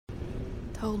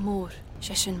Talmor,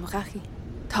 Shishin Magachi.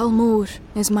 Talmor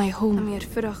is my home.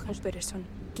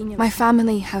 My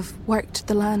family have worked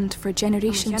the land for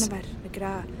generations.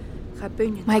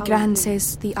 My gran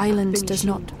says the island does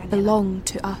not belong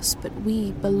to us, but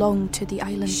we belong to the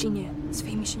island.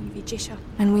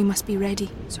 And we must be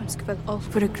ready,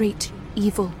 for a great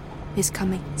evil is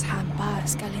coming,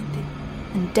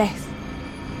 and death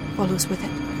follows with it.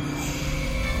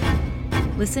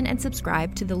 Listen and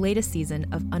subscribe to the latest season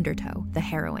of Undertow, The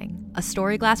Harrowing, a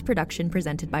Storyglass production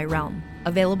presented by Realm,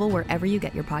 available wherever you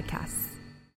get your podcasts.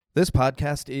 This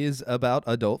podcast is about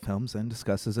adult films and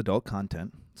discusses adult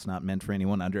content. It's not meant for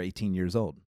anyone under 18 years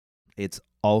old. It's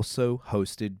also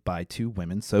hosted by two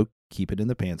women, so keep it in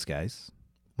the pants, guys.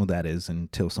 Well, that is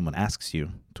until someone asks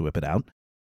you to whip it out.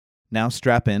 Now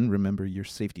strap in, remember your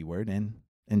safety word, and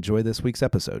enjoy this week's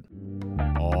episode.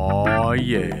 Oh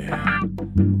yeah,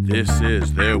 this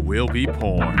is There Will Be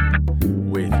Porn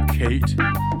with Cait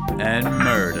and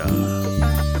Murda.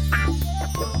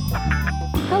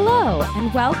 Hello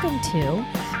and welcome to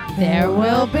There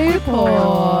Will Be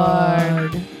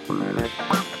Porn.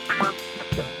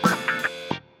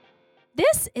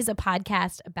 This is a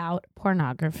podcast about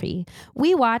pornography.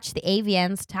 We watch the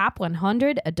AVN's top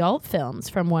 100 adult films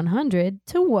from 100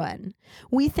 to 1.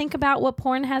 We think about what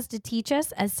porn has to teach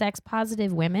us as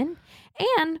sex-positive women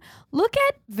and look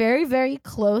at very, very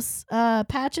close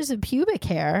patches of pubic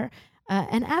hair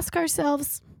and ask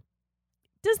ourselves,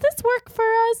 does this work for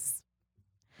us?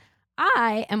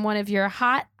 I am one of your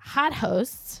hot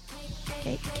hosts.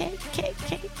 Cait.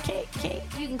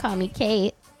 You can call me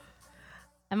Cait.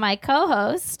 And my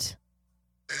co-host,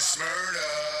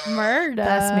 Murda.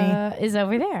 That's me. Is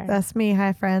over there. That's me.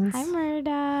 Hi, friends. Hi,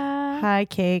 Murda. Hi,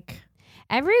 Cake.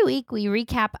 Every week we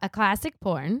recap a classic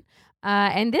porn.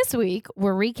 And this week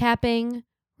we're recapping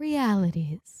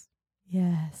realities.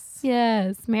 Yes.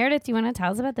 Meredith, do you want to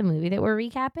tell us about the movie that we're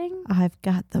recapping? I've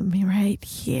got them right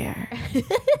here.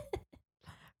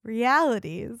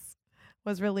 Realities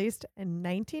was released in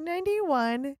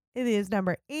 1991. It is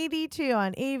number 82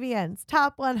 on AVN's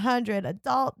top 100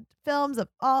 adult films of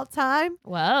all time.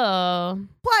 Whoa.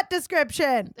 Plot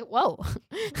description. Whoa.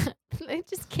 It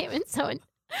just came in so...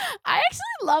 I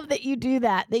actually love that you do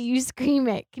that you scream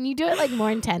it. Can you do it like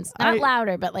more intense? Not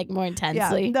louder, but like more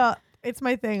intensely. Yeah, no, it's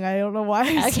my thing. I don't know why.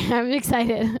 Okay, I'm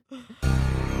excited.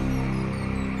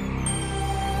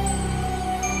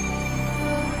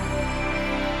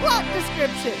 Plot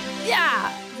description.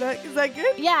 Yeah. Is that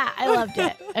good? Yeah, I loved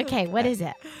it. Okay, what is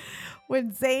it?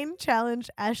 When Zane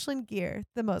challenged Ashlyn Gear,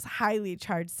 the most highly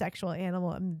charged sexual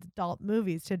animal in adult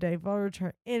movies, to divulge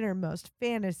her innermost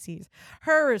fantasies,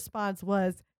 her response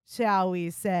was, shall we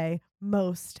say,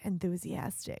 most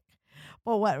enthusiastic.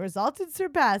 But what resulted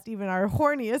surpassed even our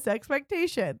horniest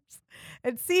expectations.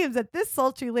 It seems that this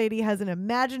sultry lady has an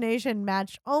imagination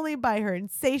matched only by her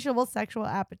insatiable sexual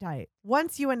appetite.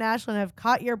 Once you and Ashlyn have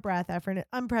caught your breath after an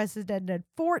unprecedented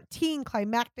 14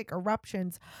 climactic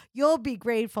eruptions, you'll be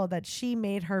grateful that she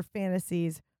made her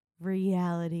fantasies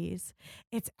realities.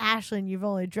 It's Ashlyn you've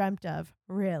only dreamt of,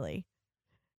 really.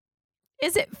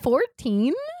 Is it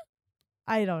 14?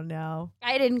 I don't know.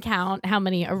 I didn't count how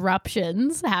many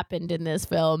eruptions happened in this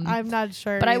film. I'm not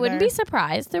sure. But either. I wouldn't be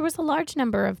surprised. There was a large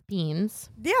number of beans.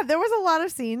 Yeah, there was a lot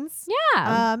of scenes.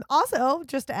 Yeah. Also,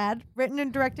 just to add, written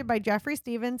and directed by Jeffrey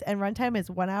Stevens, and runtime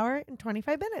is 1 hour and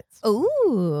 25 minutes.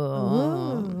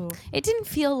 Ooh. It didn't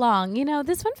feel long. You know,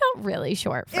 this one felt really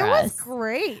short for us. It was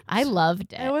great. I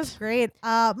loved it. It was great.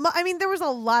 I mean, there was a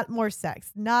lot more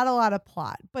sex, not a lot of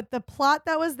plot, but the plot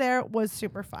that was there was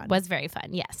super fun. Was very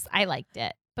fun. Yes, I liked it.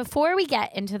 Before we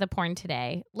get into the porn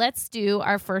today, let's do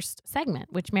our first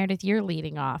segment, which Meredith, you're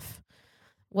leading off.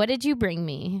 What did you bring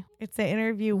me? It's an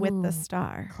interview with the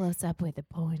star. Close up with a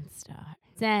porn star.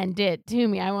 Send it to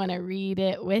me. I want to read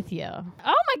it with you. Oh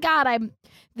my God,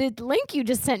 the link you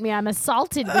just sent me, I'm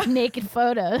assaulted with naked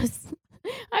photos.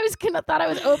 I thought I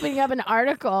was opening up an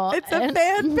article. It's a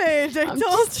fan page. I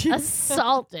told you.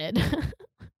 Assaulted.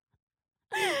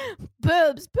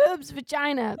 boobs,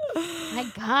 vagina. My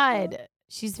God,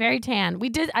 she's very tan.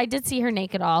 I did see her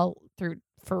naked all through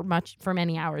for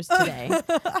many hours today,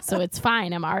 so it's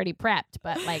fine. I'm already prepped.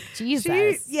 But like,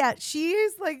 Jesus,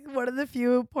 she's like one of the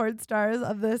few porn stars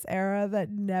of this era that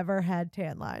never had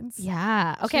tan lines.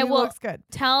 Yeah. Okay. She well, looks good.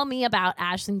 Tell me about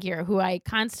Ashlyn Gear, who I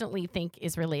constantly think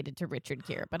is related to Richard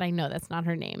Gere, but I know that's not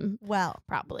her name. Well,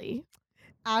 probably.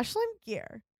 Ashlyn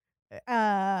Gear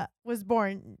was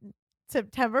born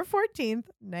September 14th,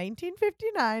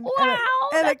 1959. Wow,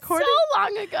 and that's so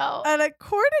long ago. And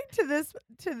according to this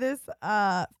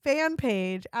fan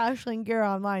page,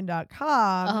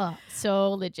 AishlingGearOnline.com, Oh,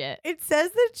 so legit. it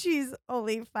says that she's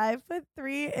only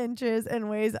 5'3" and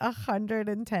weighs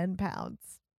 110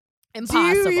 pounds.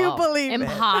 Impossible. Do you believe it?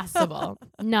 Impossible.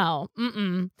 No.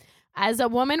 Mm-mm. As a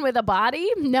woman with a body,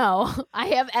 no. I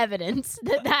have evidence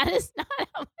that is not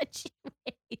how much she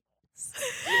weighs.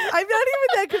 I'm not even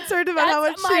that concerned about how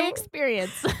much my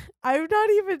experience. I'm not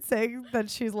even saying that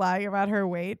she's lying about her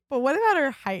weight, but what about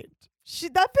her height?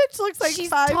 That bitch looks like she's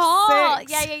 5'6". tall.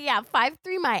 Yeah.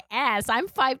 5'3" my ass. I'm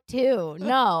 5'2".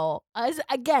 No. As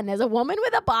a woman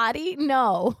with a body,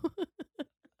 no.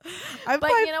 But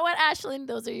you know what, Ashlyn?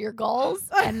 Those are your goals,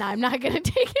 and I'm not going to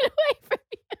take it away from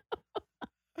you.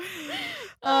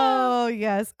 Oh,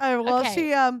 yes. Well,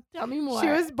 okay. Tell me more. She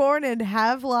was born in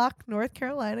Havelock, North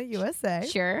Carolina, USA.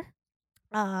 Sure.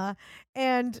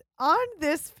 And on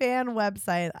this fan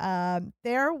website,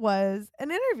 there was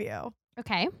an interview.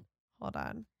 Okay. Hold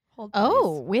on.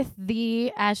 With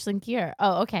the Ashlyn Gear.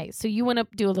 Oh, okay. So you want to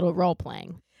do a little role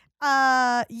playing?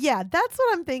 Yeah, that's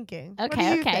what I'm thinking.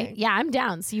 Okay. Think? Yeah, I'm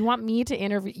down. So you want me to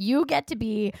interview? You get to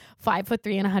be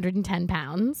 5'3" and 110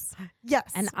 pounds.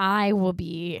 Yes. And I will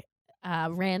be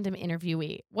a random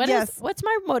interviewee. What's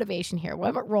my motivation here?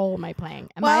 What role am I playing?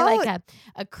 Am I like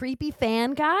a creepy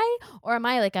fan guy, or am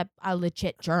I like a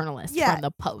legit journalist from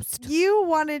the Post? You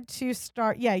wanted to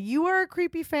start. Yeah, you were a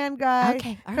creepy fan guy.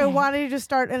 Okay. All who right. wanted to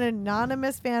start an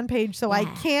anonymous fan page, so I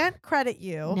can't credit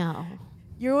you. No.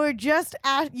 You were just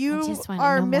are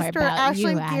Mr.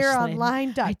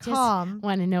 AishlingGearOnline.com. I just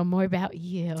want to know more about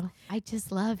you. I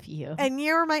just love you. And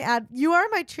you are my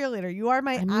cheerleader. You are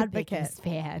my I'm advocate. Your biggest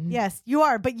fan. Yes, you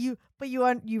are. But you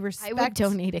respect. I would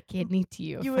donate a kidney to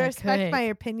you. You if respect I could. my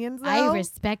opinions, though. I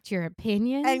respect your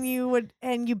opinions.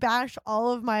 And you bash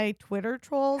all of my Twitter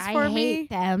trolls for me. I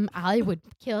hate them. I would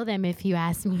kill them if you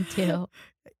asked me to.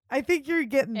 I think you're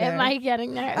getting there. Am I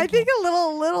getting there? Okay. I think a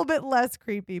little bit less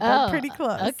creepy, but pretty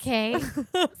close. Okay.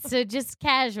 So just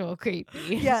casual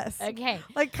creepy. Yes. Okay.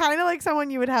 Like kind of like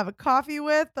someone you would have a coffee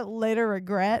with, but later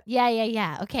regret.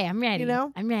 Yeah. Okay, I'm ready. You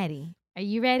know? I'm ready. Are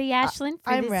you ready, Ashlyn, for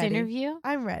I'm this ready. interview?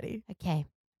 I'm ready. Okay.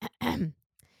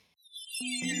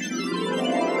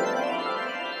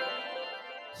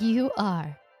 You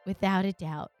are, without a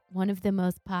doubt, one of the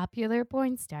most popular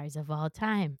porn stars of all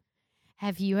time.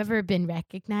 Have you ever been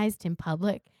recognized in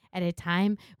public at a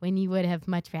time when you would have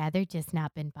much rather just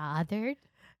not been bothered?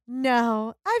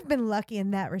 No, I've been lucky in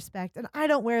that respect, and I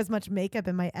don't wear as much makeup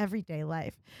in my everyday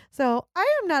life, so I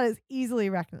am not as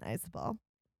easily recognizable.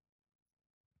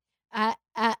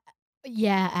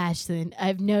 Yeah, Ashlyn,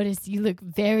 I've noticed you look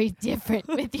very different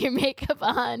with your makeup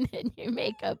on and your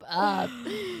makeup up.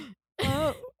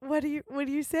 Oh, what are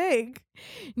you saying?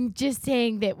 Just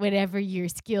saying that whatever your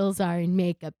skills are in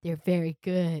makeup, they're very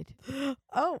good.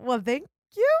 Oh, well, thank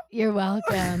you. You're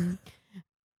welcome.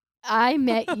 I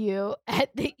met you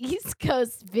at the East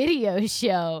Coast Video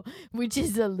Show, which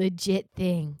is a legit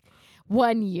thing.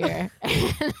 One year.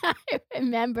 And I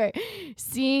remember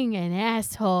seeing an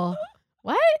asshole.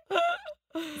 What?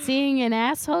 Seeing an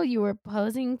asshole you were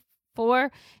posing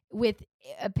for with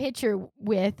a picture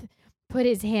with put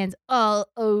his hands all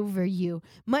over you,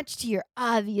 much to your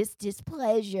obvious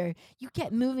displeasure. You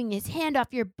kept moving his hand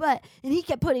off your butt, and he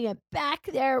kept putting it back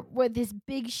there with this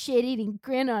big shit-eating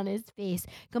grin on his face,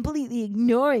 completely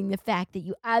ignoring the fact that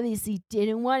you obviously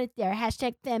didn't want it there.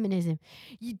 #feminism.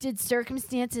 Did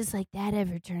circumstances like that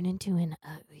ever turn into an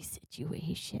ugly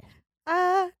situation?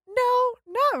 No,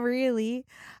 not really.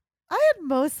 I had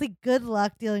mostly good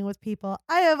luck dealing with people.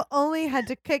 I have only had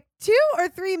to kick 2 or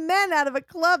 3 men out of a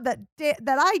club that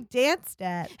I danced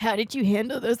at. How did you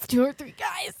handle those 2 or 3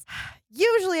 guys?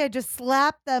 Usually I just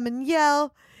slap them and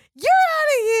yell, "You're out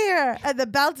of here!" And the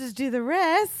bouncers do the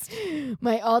rest.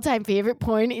 My all-time favorite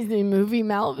porn is the movie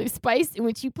Malibu Spice, in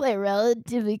which you play a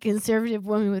relatively conservative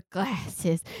woman with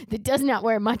glasses that does not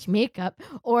wear much makeup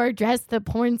or dress the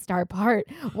porn star part.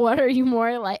 What are you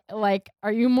more like?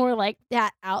 Are you more like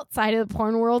that outside of the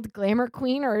porn world glamour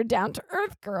queen or a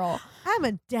down-to-earth girl? I'm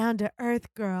a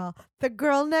down-to-earth girl. The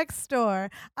girl next door.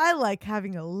 I like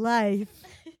having a life.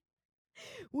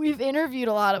 We've interviewed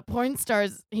a lot of porn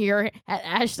stars here at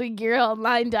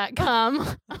AishlingGearOnline.com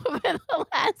over the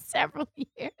last several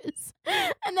years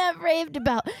and have raved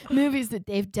about movies that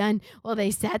they've done while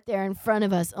they sat there in front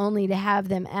of us only to have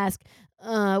them ask,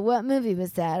 what movie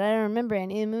was that? I don't remember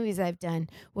any of the movies I've done.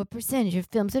 What percentage of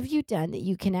films have you done that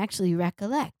you can actually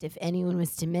recollect if anyone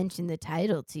was to mention the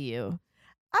title to you?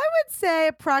 I would say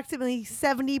approximately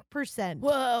 70%.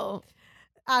 Whoa.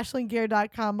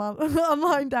 AishlynGear.com,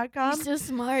 online.com. You're so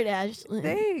smart, Ashlyn.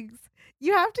 Thanks.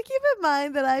 You have to keep in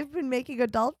mind that I've been making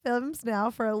adult films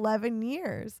now for 11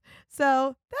 years.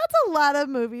 So that's a lot of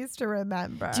movies to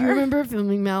remember. Do you remember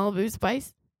filming Malibu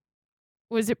Spice?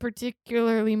 Was it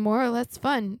particularly more or less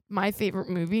fun? My favorite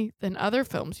movie than other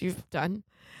films you've done.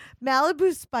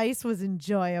 Malibu Spice was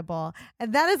enjoyable.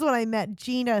 And that is when I met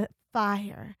Gina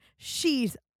Fire.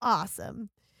 She's awesome.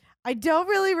 I don't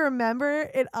really remember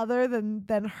it other than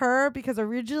her because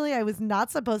originally I was not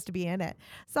supposed to be in it.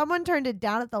 Someone turned it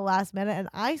down at the last minute and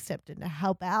I stepped in to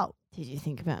help out. Did you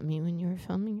think about me when you were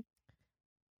filming?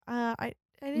 I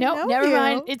didn't No, know never you.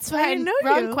 mind. It's I fine. didn't know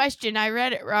Wrong you. question. I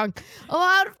read it wrong. A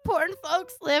lot of porn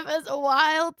folks live as a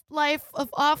wild life of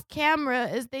off camera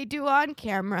as they do on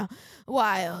camera.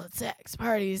 Wild sex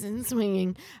parties and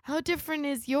swinging. How different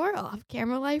is your off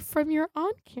camera life from your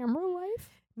on camera life?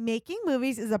 Making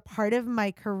movies is a part of my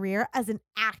career as an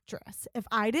actress. If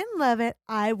I didn't love it,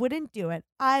 I wouldn't do it.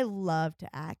 I love to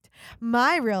act.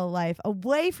 My real life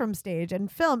away from stage and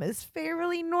film is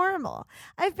fairly normal.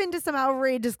 I've been to some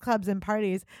outrageous clubs and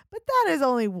parties, but that is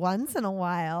only once in a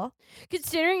while.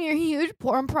 Considering your huge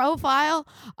porn profile,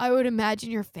 I would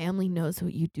imagine your family knows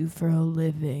what you do for a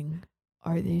living.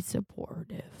 Are they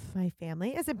supportive? My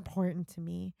family is important to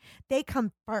me. They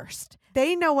come first.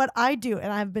 They know what I do,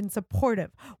 and I've been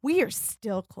supportive. We are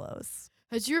still close.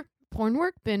 Has your porn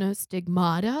work been a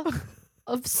stigmata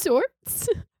of sorts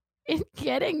in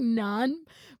getting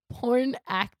non-porn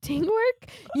acting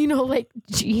work? You know, like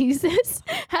Jesus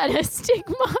had a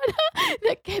stigmata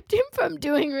that kept him from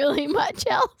doing really much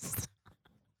else.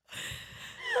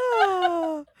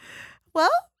 Oh.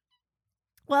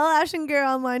 Well,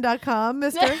 AishlynGearOnline.com,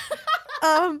 mister.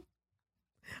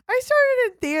 I started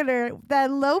in theater,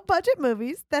 then low-budget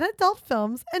movies, then adult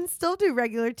films, and still do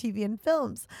regular TV and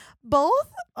films.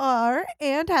 Both are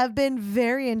and have been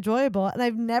very enjoyable, and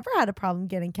I've never had a problem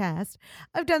getting cast.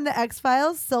 I've done The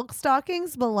X-Files, Silk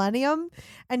Stockings, Millennium,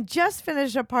 and just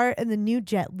finished a part in the new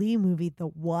Jet Li movie, The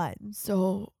One.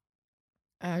 So,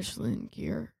 Ashlyn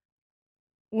Gear,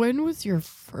 when was your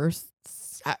first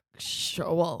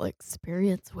sexual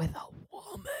experience with a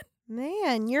woman?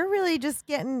 Man, you're really just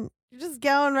going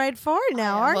right for it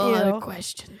now, I have aren't you? a lot of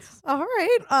questions. All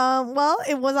right. Well,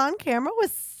 it was on camera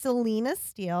with Selena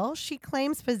Steele. She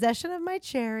claims possession of my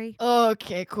cherry.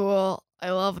 Okay, cool. I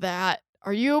love that.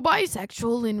 Are you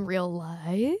bisexual in real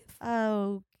life?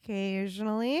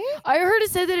 Occasionally. I heard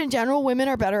it said that in general, women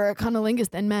are better at cunnilingus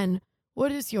than men.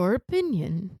 What is your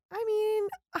opinion?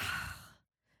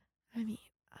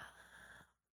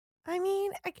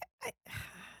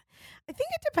 I think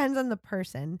it depends on the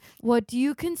person. What do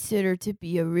you consider to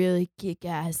be a really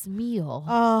kick-ass meal?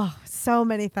 Oh, so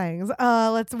many things.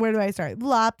 Where do I start?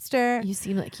 Lobster. You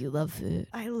seem like you love food.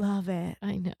 I love it.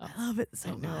 I know. I love it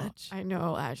so much. I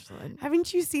know, Ashlyn.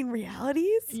 Haven't you seen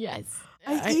Realities? Yes.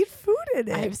 I eat food in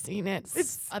it. I've seen it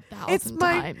It's 1,000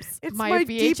 my- times. it's my my VHS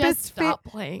deepest stopped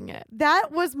playing it.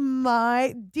 That was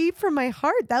deep from my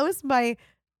heart.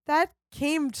 That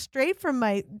came straight from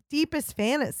my deepest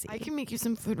fantasy. I can make you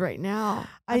some food right now.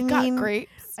 I I've got mean,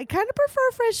 grapes. I kind of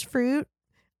prefer fresh fruit.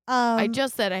 I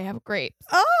just said I have grapes.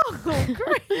 Oh,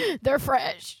 great. They're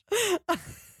fresh.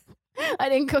 I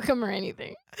didn't cook them or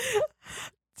anything.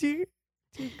 Do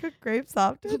you cook grapes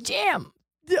often? Jam.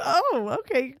 Oh,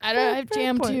 okay. I don't have Fair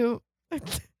jam point. too.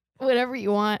 Whatever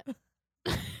you want.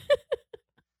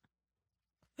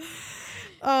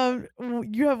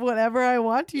 You have whatever I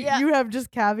want. Yeah. You have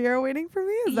just caviar waiting for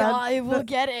me. Is Yeah, that I will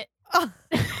get it.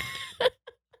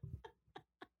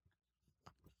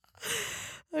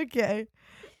 okay?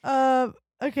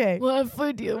 Okay. What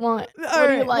food do you want? All What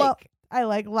do you right, like? well, I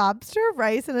like lobster,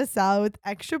 rice, and a salad with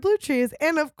extra blue cheese,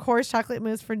 and of course, chocolate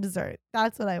mousse for dessert.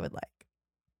 That's what I would like.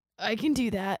 I can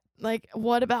do that. Like,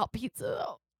 what about pizza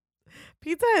though?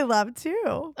 Pizza, I love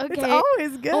too. It's Okay.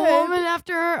 always good. A woman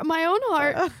after my own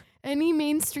heart. Any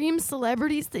mainstream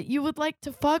celebrities that you would like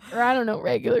to fuck, or I don't know,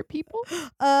 regular people?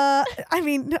 I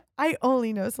mean, I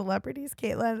only know celebrities,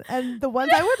 Caitlin, and the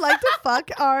ones I would like to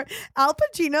fuck are Al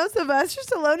Pacino, Sylvester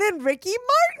Stallone, and Ricky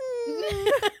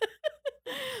Martin.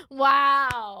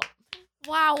 Wow,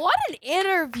 what an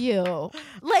interview!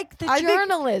 Like the I think-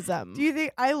 journalism. Do you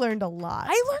think I learned a lot?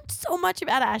 I learned so much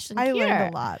about Ashlyn I Keir.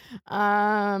 learned a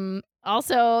lot.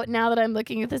 Also, now that I'm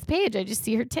looking at this page, I just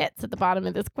see her tits at the bottom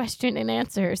of this question and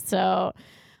answer. So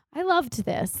I loved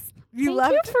this. Thank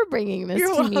you for bringing this You're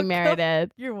to me, welcome.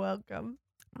 Meredith. You're welcome.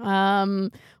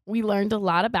 We learned a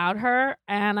lot about her,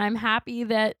 and I'm happy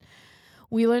that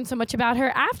we learned so much about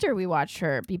her after we watched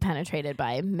her be penetrated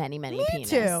by many, many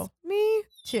penises. Me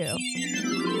too.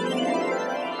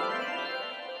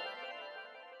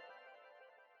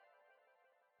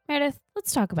 Meredith,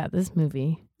 let's talk about this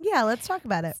movie. Yeah, let's talk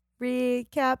about it.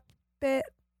 Recap it.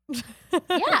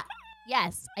 Yeah.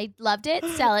 Yes. I loved it.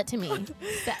 Sell it to me.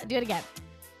 Do it again.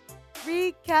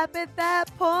 Recap it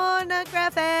that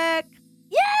pornographic.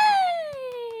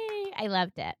 Yay! I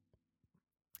loved it.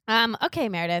 Okay,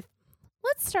 Meredith.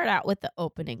 Let's start out with the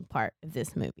opening part of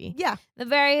this movie. Yeah. The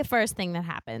very first thing that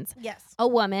happens. Yes. A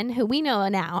woman who we know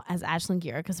now as Ashlyn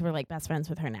Gere, because we're like best friends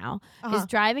with her now, is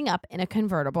driving up in a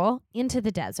convertible into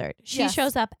the desert. She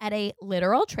shows up at a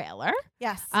literal trailer.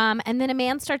 Yes. And then a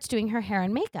man starts doing her hair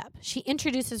and makeup. She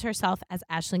introduces herself as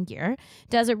Ashlyn Gere,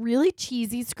 does a really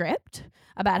cheesy script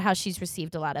about how she's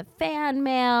received a lot of fan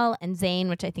mail, and Zane,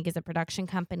 which I think is a production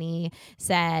company,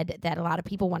 said that a lot of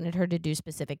people wanted her to do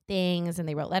specific things, and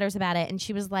they wrote letters about it. And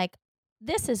she was like,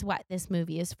 this is what this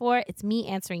movie is for. It's me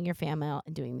answering your fan mail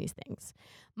and doing these things.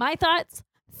 My thoughts,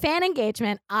 fan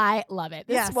engagement, I love it.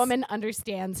 This woman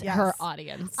understands her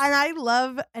audience. And I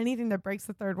love anything that breaks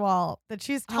the third wall, that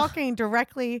she's talking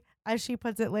directly, as she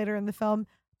puts it later in the film,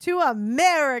 to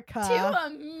America. To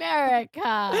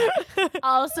America.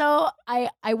 Also,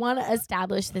 I want to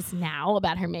establish this now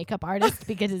about her makeup artist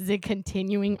because it's a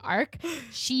continuing arc.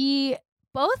 She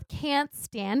both can't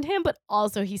stand him, but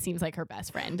also he seems like her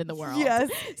best friend in the world.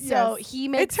 Yes. So he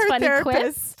makes funny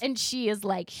quips, and she is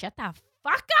like, shut the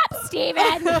fuck up,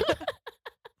 Steven.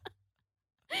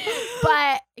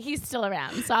 But he's still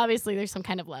around. So obviously there's some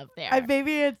kind of love there.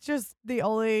 Maybe it's just the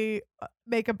only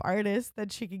makeup artist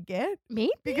that she could get.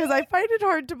 Maybe. Because I find it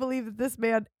hard to believe that this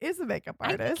man is a makeup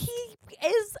artist. I think he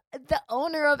is the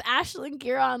owner of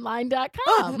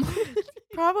AshlynGereOnline.com.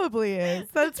 Probably is.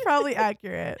 That's probably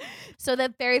accurate. So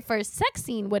the very first sex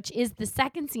scene, which is the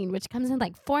second scene, which comes in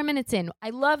like 4 minutes in,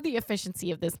 I love the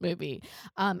efficiency of this movie,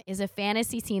 is a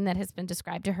fantasy scene that has been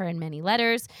described to her in many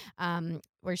letters,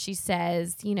 where she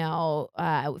says, you know,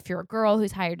 if you're a girl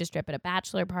who's hired to strip at a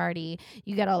bachelor party,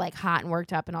 you get all like hot and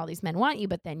worked up and all these men want you,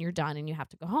 but then you're done and you have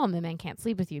to go home. The men can't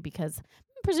sleep with you because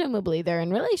presumably they're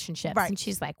in relationships. Right. And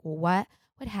she's like, well, what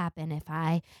would happen if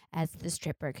I, as the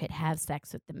stripper, could have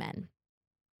sex with the men?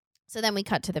 So then we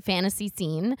cut to the fantasy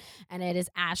scene, and it is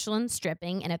Ashlyn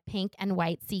stripping in a pink and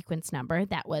white sequence number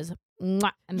that was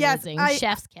amazing. Yes,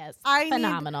 Chef's kiss.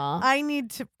 Phenomenal.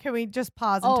 Can we just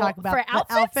pause and talk about for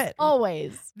the outfit?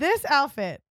 Always. This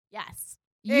outfit. Yes.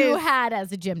 You had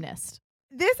as a gymnast.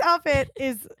 This outfit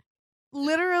is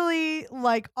literally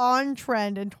like on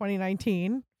trend in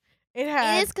 2019. It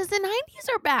is because the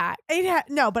 90s are back. It has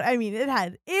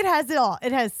it all.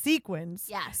 It has sequins.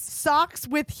 Yes. Socks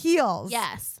with heels.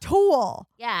 Yes. Tulle.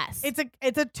 Yes.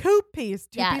 It's a two-piece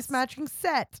matching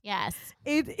set. Yes.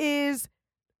 It is.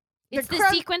 It's the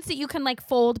sequence that you can like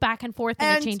fold back and forth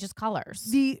and it changes colors.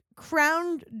 The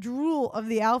crown jewel of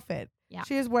the outfit. Yeah.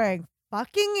 She is wearing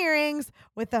fucking earrings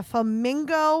with a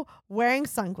flamingo wearing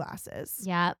sunglasses.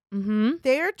 Yeah. Mm-hmm.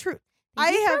 They are true.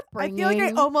 I feel like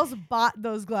I almost bought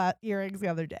those earrings the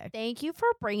other day. Thank you for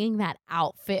bringing that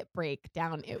outfit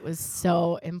breakdown. It was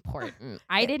so important.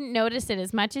 I didn't notice it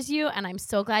as much as you, and I'm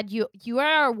so glad you are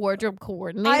our wardrobe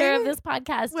coordinator of this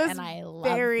podcast, and I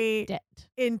loved it.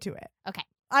 Into it. Okay.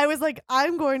 I was like,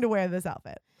 I'm going to wear this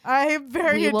outfit. I am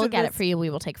very into this. We will get it for you. We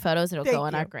will take photos. It'll go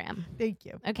on our gram. Thank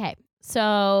you. Okay.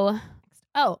 So,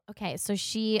 so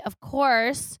she, of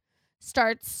course,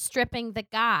 starts stripping the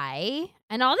guy,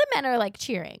 and all the men are like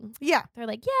cheering. Yeah. They're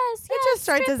like, yes, it just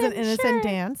starts as an innocent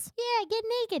dance. Yeah, get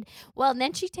naked. Well, and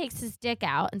then she takes his dick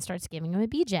out and starts giving him a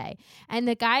BJ. And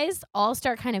the guys all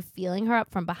start kind of feeling her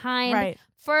up from behind. Right.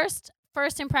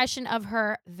 First impression of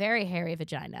her very hairy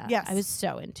vagina. Yes. I was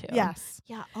so into. Yes.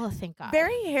 Yeah. Oh, thank God.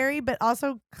 Very hairy, but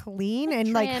also clean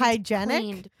and like hygienic.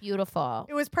 Cleaned, beautiful.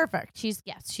 It was perfect. She's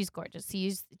gorgeous.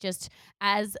 She's just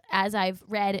as I've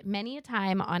read many a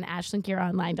time on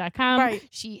AshlynGereOnline.com. Right.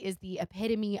 She is the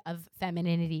epitome of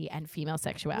femininity and female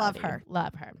sexuality.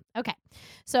 Love her. Okay.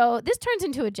 So this turns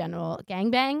into a general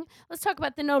gangbang. Let's talk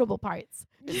about the notable parts.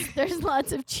 There's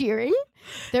lots of cheering.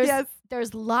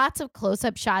 There's lots of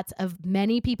close-up shots of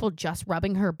many people just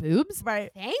rubbing her boobs. Right.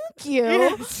 Thank you.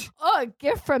 Yes. Oh, a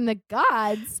gift from the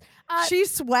gods. She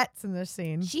sweats in this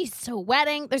scene. She's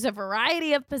sweating. There's a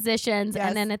variety of positions. Yes.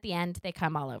 And then at the end, they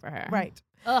come all over her. Right.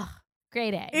 Ugh.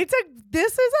 Grade A.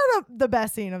 This is the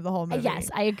best scene of the whole movie. Yes,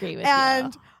 I agree with you.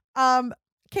 And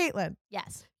Caitlin.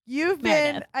 Yes.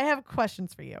 I have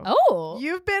questions for you. Oh.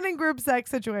 You've been in group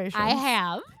sex situations. I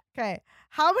have. Okay.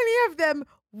 How many of them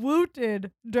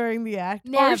wooted during the act?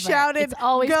 Never. Or shouted, it's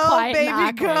always go, quiet baby,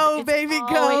 and awkward. go, baby,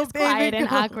 it's go, always baby, quiet go. and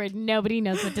awkward. Nobody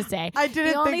knows what to say. I didn't think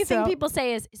so. The only thing people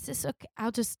say is this okay?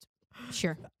 I'll just,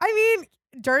 sure. I mean,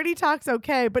 dirty talk's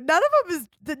okay, but none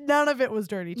of it was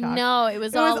dirty talk. No, it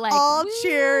was all like all "Woo,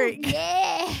 cheering.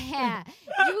 Yeah,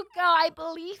 you go. I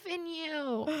believe in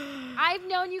you. I've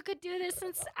known you could do this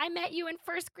since I met you in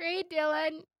first grade,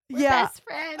 Dylan. We're best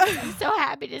friends. I'm so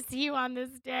happy to see you on this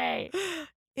day.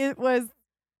 It was,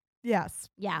 yes.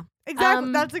 Yeah.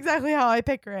 Exactly. That's exactly how I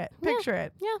picture it.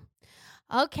 Yeah.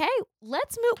 Okay,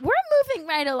 let's move. We're moving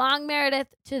right along, Meredith,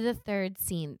 to the third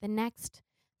scene, the next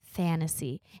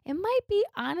fantasy. It might be,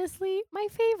 honestly, my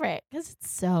favorite because it's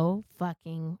so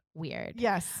fucking weird.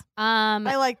 Yes.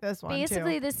 I like this one,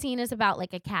 basically, too. this scene is about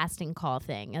like a casting call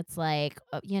thing. It's like,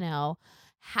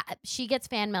 she gets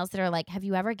fan mails that are like, have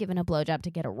you ever given a blowjob to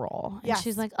get a role? And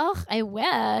she's like, oh, I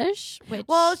wish. Which,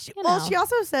 she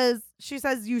also says,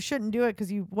 you shouldn't do it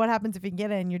because what happens if you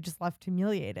get it and you're just left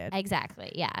humiliated?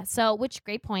 Exactly. Yeah. So,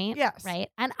 great point. Yes. Right.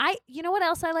 And you know what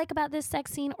else I like about this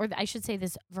sex scene, or I should say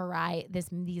these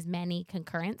many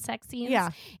concurrent sex scenes?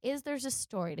 Yeah. Is there's a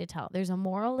story to tell. There's a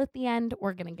moral at the end.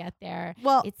 We're going to get there.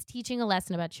 Well, it's teaching a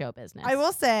lesson about show business. I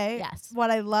will say, yes, what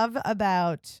I love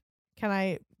about,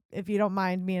 if you don't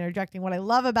mind me interjecting, what I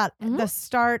love about the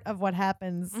start of what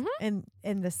happens in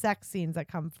the sex scenes that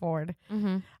come forward,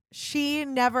 she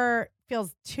never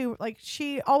feels too, like,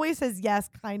 she always says yes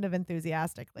kind of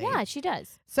enthusiastically. Yeah, she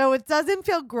does. So it doesn't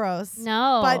feel gross.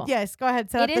 No. But yes, go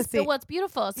ahead, set up the scene. What's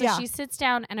beautiful. So she sits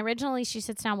down, and originally she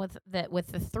sits down with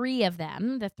the three of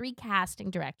them, the three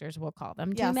casting directors, we'll call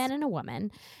them, two men and a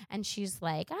woman. And she's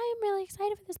like, I'm really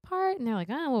excited for this part. And they're like,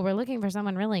 oh, well, we're looking for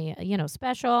someone really,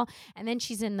 special. And then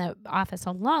she's in the office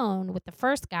alone with the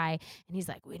first guy, and he's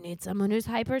like, we need someone who's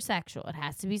hypersexual. It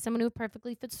has to be someone who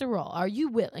perfectly fits the role. Are you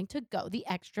willing to go the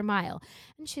extra mile?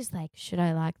 And she's like, should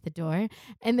I lock the door?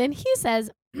 And then he says,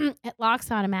 it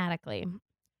locks automatically.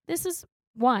 This is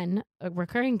a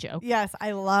recurring joke. Yes,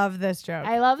 I love this joke.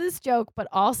 I love this joke, but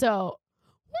also,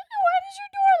 why does your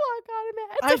door lock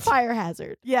automatically? It's a fire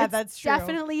hazard. Yeah, it's that's true.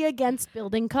 Definitely against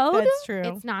building code. That's true.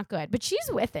 It's not good, but she's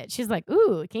with it. She's like,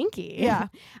 ooh, kinky. Yeah.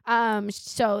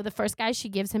 So the first guy, she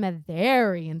gives him a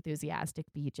very enthusiastic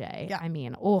BJ. Yeah. I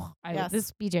mean,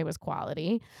 this BJ was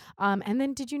quality. And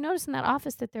then did you notice in that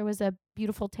office that there was a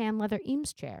beautiful tan leather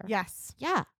Eames chair? Yes.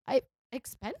 Yeah.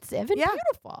 Expensive and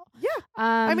beautiful. Yeah.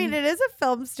 I mean, it is a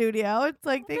film studio. It's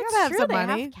like they gotta have some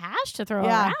money. They have cash to throw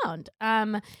around.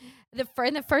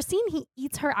 In the first scene, he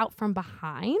eats her out from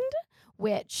behind,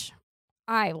 which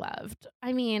I loved.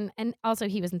 I mean, and also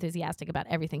he was enthusiastic about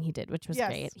everything he did, which was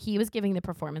great. He was giving the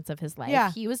performance of his life.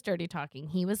 Yeah. He was dirty talking.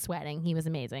 He was sweating. He was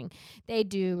amazing. They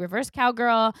do reverse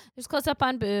cowgirl. There's close up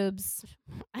on boobs.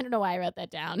 I don't know why I wrote that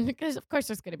down because of course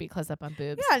there's going to be close up on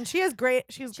boobs. Yeah, and she has great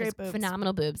boobs.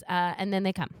 Phenomenal boobs. And then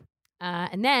they come.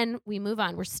 And then we move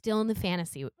on. We're still in the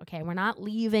fantasy. Okay, we're not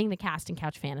leaving the casting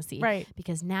couch fantasy. Right.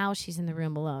 Because now she's in the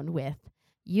room alone with,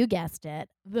 you guessed it,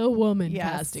 the woman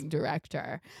casting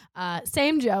director.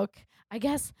 Same joke. I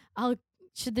guess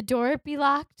should the door be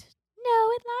locked?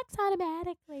 No, it locks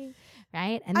automatically.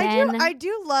 Right? And I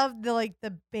do love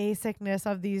the basicness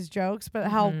of these jokes, but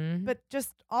but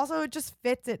just also it just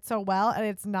fits it so well, and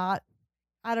it's not,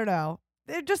 I don't know.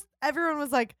 Everyone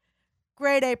was like,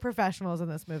 grade A professionals in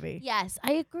this movie. Yes,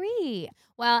 I agree.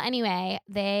 Well, anyway,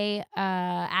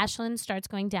 Ashlyn starts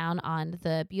going down on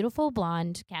the beautiful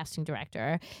blonde casting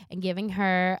director and giving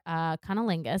her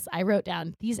cunnilingus. I wrote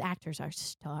down, these actors are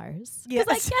stars. Yes.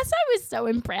 Because I guess I was so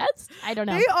impressed. I don't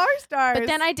know. They are stars. But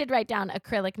then I did write down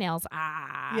acrylic nails.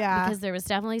 Yeah. Because there was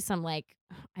definitely some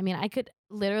I could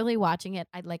literally watching it.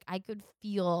 I could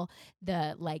feel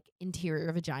the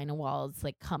interior vagina walls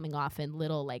coming off in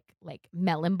little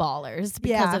melon ballers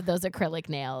because of those acrylic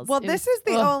nails. Well, this is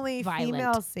the only violent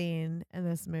female scene in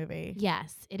this movie.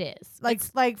 Yes, it is.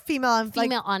 Like female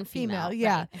on female.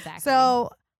 Yeah, right, exactly. So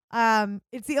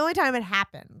it's the only time it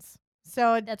happens.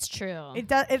 So that's true.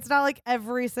 It's not like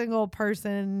every single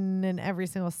person in every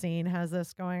single scene has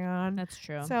this going on. That's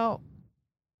true. So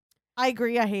I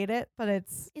agree. I hate it, but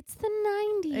it's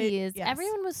the 90s. Yes.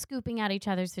 Everyone was scooping out each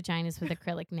other's vaginas with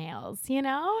acrylic nails. It's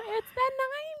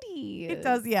the 90s. It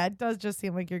does. Yeah, it does just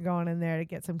seem like you're going in there to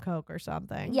get some Coke or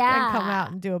something. Yeah, and come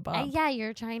out and do a bump. Yeah,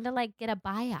 you're trying to get a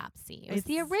biopsy. It was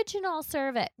the original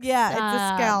cervix. Yeah, it's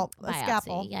a scalp, a biopsy.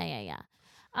 scalpel. Yeah.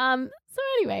 So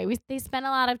anyway, they spent a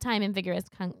lot of time in vigorous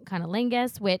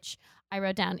cunnilingus, which I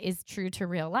wrote down is true to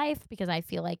real life because I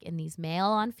feel like in these male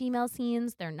on female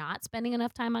scenes, they're not spending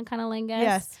enough time on cunnilingus.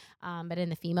 Yes. But in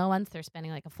the female ones, they're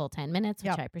spending a full 10 minutes,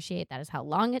 which I appreciate. That is how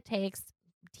long it takes.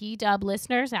 T-dub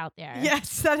listeners out there.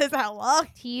 Yes, that is how long.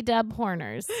 T-dub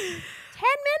horners.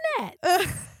 10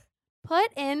 minutes.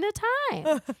 Put in the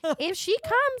time. If she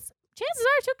comes, chances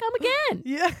are she'll come again.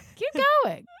 Yeah. Keep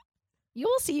going. You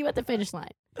will see you at the finish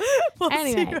line. We'll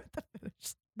Anyway. see you at the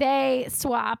finish. They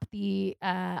swap. The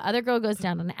other girl goes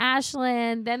down on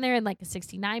Ashland. Then they're in like a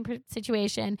 69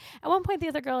 situation. At one point, the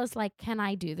other girl is like, "Can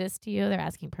I do this to you?" They're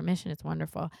asking permission. It's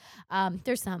wonderful.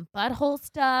 There's some butthole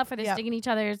stuff where they're sticking each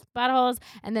other's buttholes.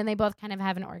 And then they both kind of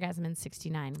have an orgasm in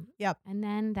 69. Yep. And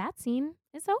then that scene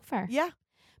is over. Yeah.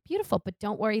 Beautiful. But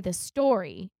don't worry, the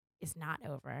story is not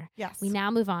over. Yes. We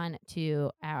now move on to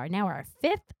our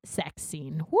fifth sex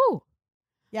scene. Woo!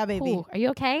 Yeah, baby. Ooh, are you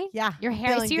okay? Yeah. Your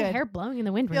hair, feeling see your good. hair blowing in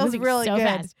the wind. We're Feels moving really so good.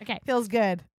 fast. Okay. Feels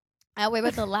good. We're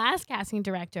with the last casting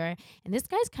director, and this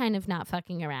guy's kind of not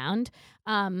fucking around.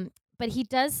 But he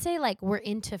does say, like, we're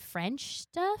into French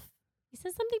stuff. He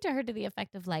says something to her to the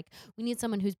effect of, like, we need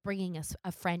someone who's bringing us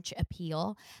a French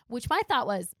appeal, which my thought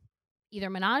was either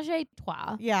menage a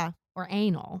trois Yeah. or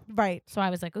anal. Right. So I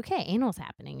was like, okay, anal's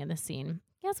happening in this scene.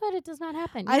 Guess what? It does not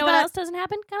happen. You I know what thought- else doesn't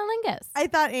happen? Cunnilingus. I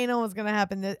thought anal was going to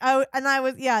happen.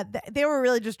 They were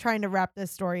really just trying to wrap this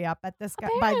story up at this guy.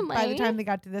 By the Apparently. time they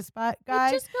got to this guy.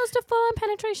 It just goes to full-on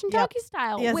penetration Yep. doggy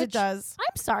style. Yes, which, it does.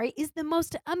 I'm sorry, is the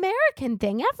most American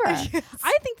thing ever. Yes.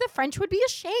 I think the French would be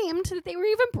ashamed that they were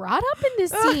even brought up in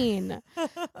this scene.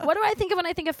 What do I think of when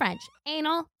I think of French?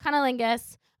 Anal,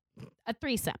 cunnilingus, a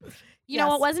threesome. You know Yes.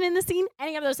 what wasn't in the scene?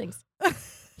 Any of those things.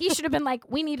 He should have been like,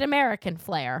 we need American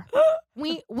flair.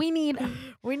 We need,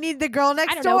 We need the girl I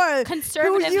next don't door. know,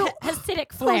 conservative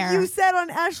Hasidic Who flair. you said on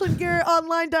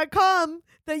AshlandGarrettOnline.com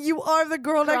that you are the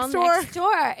girl Girl next door. next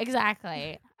door.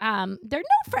 Exactly. There's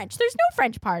no French. There's no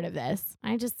French part of this.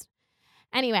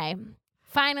 Anyway,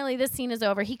 finally this scene is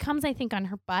over. He comes, I think, on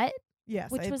her butt,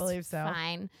 Yes, which I was believe so.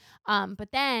 fine. But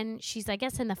then she's, I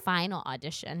guess, in the final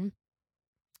audition.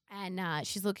 And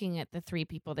she's looking at the three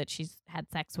people that she's had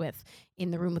sex with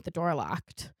in the room with the door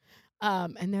locked.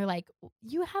 And they're like,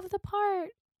 you have the part.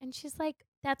 And she's like,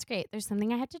 that's great. There's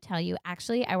something I had to tell you.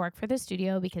 Actually, I work for the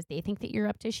studio because they think that you're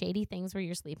up to shady things where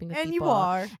you're sleeping with And people. you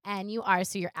are. And you are.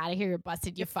 So you're out of here. You're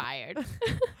busted. You're fired.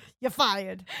 You're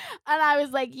fired. And I was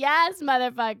like, yes,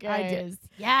 motherfuckers. I did.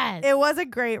 Yes. It was a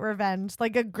great revenge,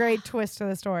 like a great twist to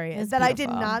the story It's that I did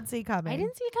beautiful. not see coming. I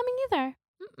didn't see it coming either.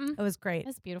 Mm-mm. It was great.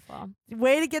 It's beautiful.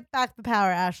 Way to get back the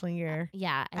power, Ashland.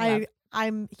 Yeah. I love.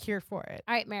 I'm here for it.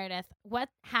 All right, Meredith, what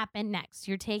happened next?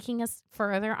 You're taking us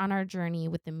further on our journey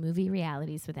with the movie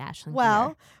realities with Ashland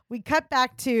Well, we cut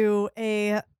back to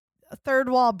a third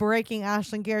wall breaking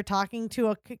Ashland Gear talking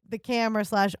to the camera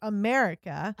 /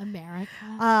 America.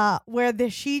 Where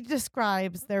she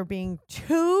describes there being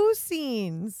 2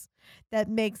 scenes that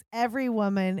makes every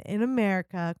woman in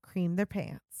America cream their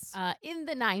pants. In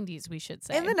the 90s, we should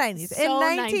say. In the 90s. So In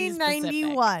 90s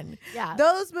 1991. specific. Yeah.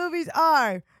 Those movies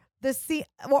are the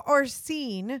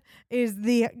scene is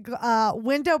the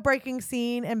window breaking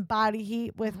scene in Body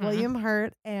Heat with William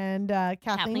Hurt and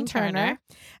Kathleen Turner.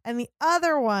 And the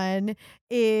other one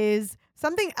is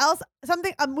something else,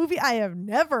 a movie I have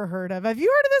never heard of. Have you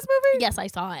heard of this movie? Yes, I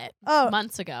saw it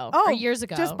months ago or years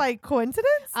ago. Just by coincidence?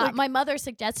 My mother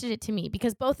suggested it to me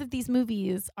because both of these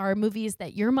movies are movies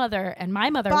that your mother and my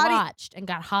mother watched and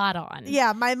got hot on.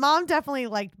 Yeah, my mom definitely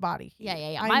liked Body Heat.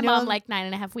 Yeah. My mom liked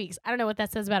 9.5 Weeks. I don't know what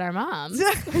that says about our moms.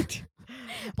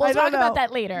 We'll We'll talk about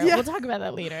that later. Yeah. We'll talk about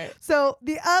that later. So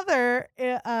the other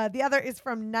is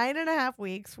from 9.5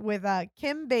 Weeks with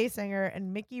Kim Basinger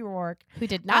and Mickey Rourke, who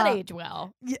did not age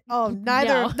well.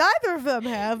 Neither of them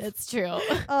have. It's true.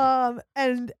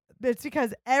 And it's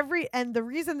because the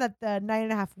reason that the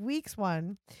 9.5 Weeks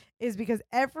one is because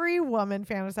every woman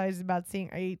fantasizes about seeing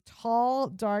a tall,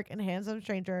 dark, and handsome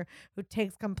stranger who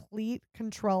takes complete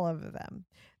control over them.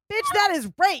 Bitch, that is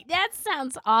rape. That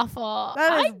sounds awful.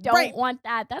 That is I don't rape. want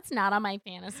that. That's not on my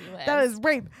fantasy list. That is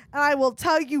rape. And I will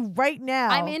tall you right now.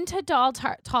 I'm into tall,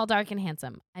 dark, and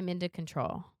handsome. I'm into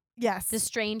control. Yes. The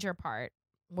stranger part,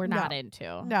 we're No. not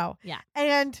into. No. Yeah.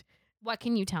 And What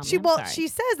can you tell me? she I'm sorry. she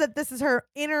says that this is her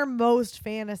innermost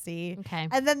fantasy. Okay.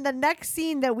 And then the next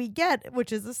scene that we get,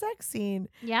 which is the sex scene,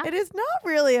 Yeah. it is not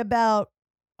really about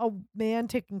a man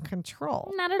taking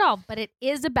control. Not at all. But it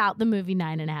is about the movie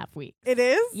 9.5 Weeks. It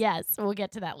is? Yes. We'll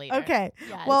get to that later. Okay.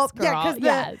 Yes, Well, yeah, girl. because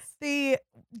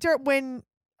yes. when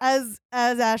as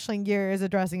Ashland Gear is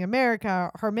addressing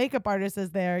America, her makeup artist is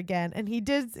there again, and he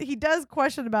does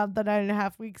question about the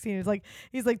 9.5 Weeks scene. He's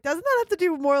like, doesn't that have to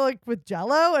do more like with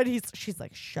Jello? And she's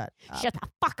like, shut up. Shut the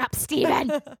fuck up, Steven.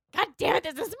 God damn it,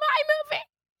 this is my movie.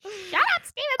 Shut up,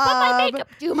 Steven. Put my makeup.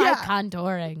 Do my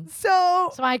contouring.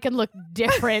 So I can look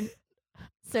different.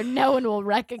 So no one will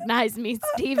recognize me,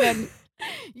 Steven.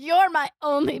 You're my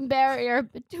only barrier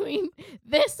between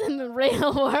this and the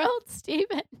real world,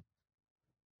 Steven.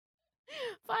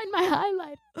 Find my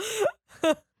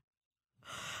highlight.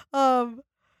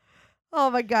 Oh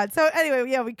my God. So anyway,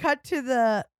 yeah, we cut to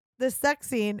the sex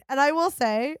scene, and I will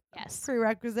say, Yes.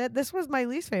 prerequisite, this was my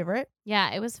least favorite.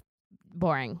 Yeah, it was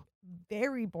boring.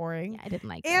 Very boring. Yeah, I didn't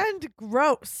like it. And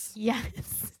gross.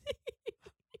 Yes.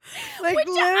 Like Which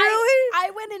literally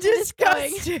I went into this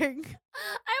going. disgusting.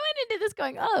 I went into this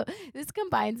going, oh, this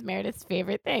combines Meredith's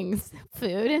favorite things,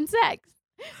 food and sex.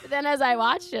 But then as I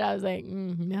watched it, I was like,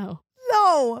 no.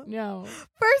 No.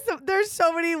 First, there's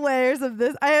so many layers of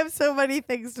this. I have so many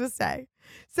things to say.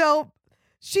 So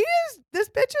this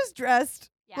bitch is dressed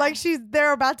like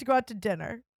they're about to go out to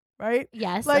dinner, right?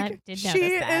 Yes, like I did notice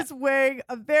she that. is wearing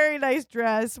a very nice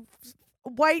dress, a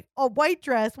white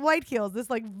dress, white heels. This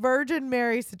like Virgin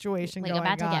Mary situation like going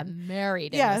on. about to get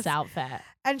married in this outfit.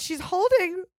 And she's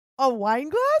holding a wine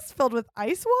glass filled with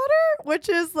ice water, which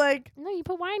is like, no, you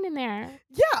put wine in there.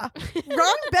 Yeah,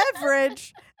 wrong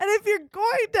beverage. And if you're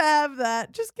going to have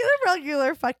that, just get a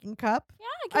regular fucking cup. Yeah,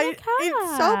 get a cup.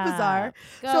 It's so bizarre.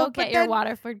 Go get your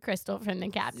Waterford crystal from the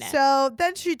cabinet. So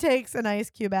then she takes an ice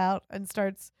cube out and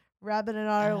starts rubbing it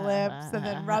on her lips, and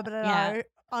then rubbing it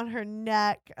on her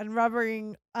neck, and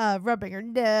rubbing her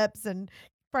nips, and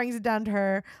brings it down to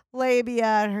her labia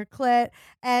and her clit.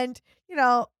 And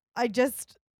I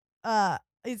just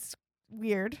it's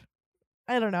weird.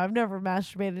 I don't know. I've never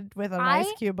masturbated with an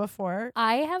ice cube before.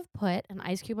 I have put an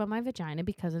ice cube on my vagina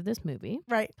because of this movie.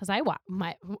 Right. Because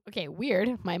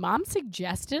weird. My mom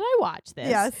suggested I watch this.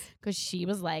 Yes. Because she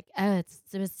was like, oh, it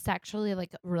was sexually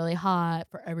like really hot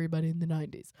for everybody in the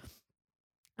 90s.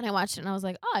 And I watched it and I was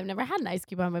like, oh, I've never had an ice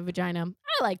cube on my vagina.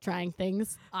 I like trying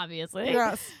things, obviously.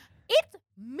 Yes. It's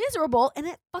miserable and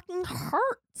it fucking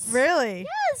hurts. Really?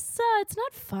 Yes. It's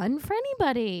not fun for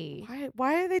anybody.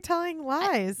 Why are they telling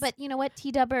lies? But you know what,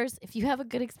 T-dubbers, if you have a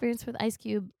good experience with Ice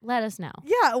Cube, let us know.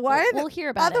 Yeah, why? We'll hear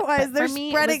about otherwise, it. they're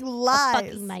spreading lies. A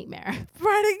fucking nightmare.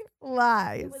 Spreading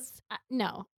lies. It was,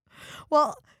 no.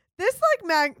 Well,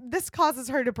 this causes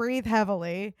her to breathe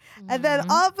heavily, and then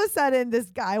all of a sudden, this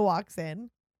guy walks in,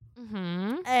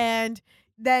 and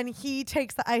then he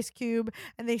takes the ice cube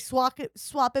and they swap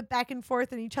it back and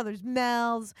forth in each other's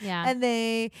mouths. Yeah. And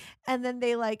then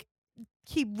they like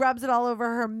he rubs it all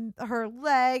over her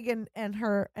leg and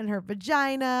her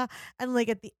vagina, and like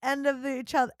at the end of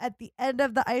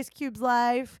the ice cube's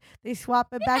life, they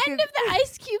swap it back. End of the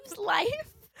ice cube's life?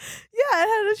 Yeah, it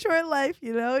had a short life,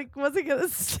 it wasn't gonna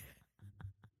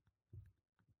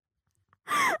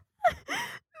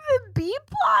The B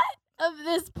plot of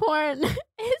this porn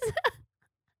is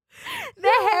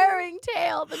the herring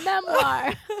tale, the memoir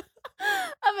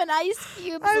of an ice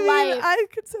cube's life. I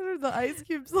consider the ice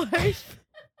cube's life.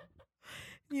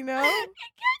 It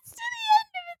gets to the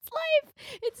end of its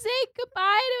life. It's saying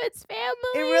goodbye to its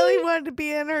family. It really wanted to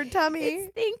be in her tummy.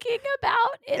 It's thinking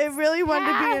about its It really wanted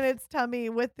to be in path. its tummy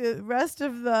with the rest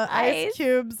of the ice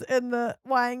cubes in the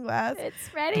wine glass.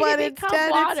 It's ready But to become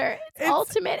instead water. Its it's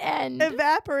ultimate end.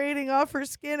 evaporating off her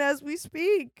skin as we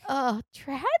speak. Oh,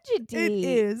 tragedy. It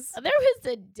is. There was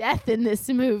a death in this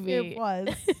movie. It was.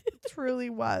 It truly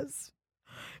was.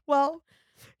 Well,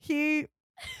 he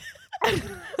murders.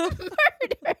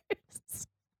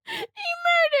 He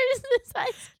murders this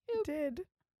ice cube.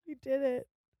 He did it.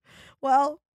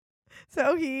 Well,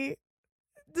 so he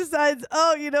decides,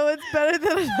 it's better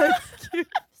than an ice cube.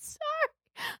 I'm sorry.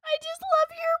 I just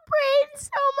love your brain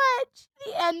so much.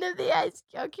 The end of the ice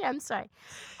cube. Okay, I'm sorry.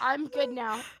 I'm good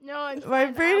now. No, I'm My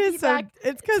fine. brain I'll is be so. back.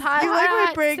 It's because Hot, you like my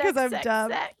hot, brain because sex, I'm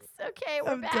dumb. Sex. Okay,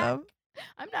 we're I'm back. dumb.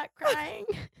 I'm not crying.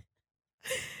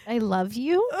 I love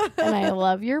you, and I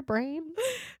love your brain.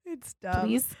 It's dumb.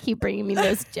 Please keep bringing me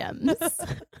those gems.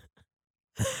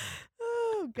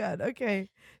 Oh God. Okay.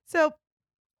 So,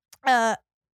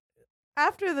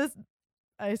 after this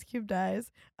ice cube dies,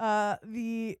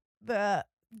 the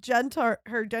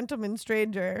her gentleman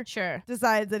stranger Sure.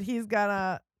 decides that he's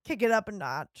gonna kick it up a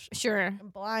notch. Sure.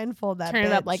 And blindfold that Turn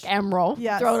it up bitch. like Emerald.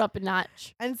 Yes. Throw it up a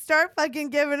notch. And start fucking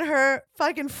giving her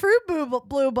fucking fruit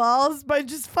blue balls by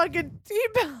just fucking He's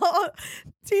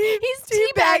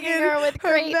teabagging her with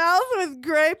grapes. mouth with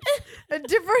grapes and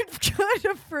different kind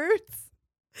of fruits.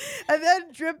 And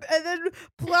then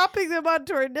plopping them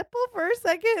onto her nipple for a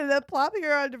second, and then plopping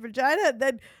her onto vagina, and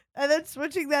then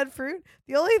switching that fruit.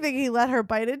 The only thing he let her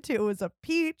bite into was a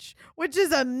peach, which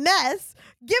is a mess.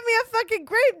 Give me a fucking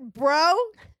grape, bro.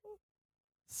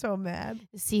 So mad.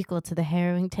 The sequel to the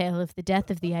harrowing tale of the death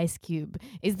of the ice cube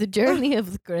is the journey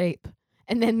of the grape,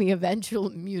 and then the eventual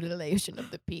mutilation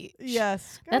of the peach.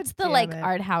 Yes. That's the God damn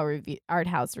it. art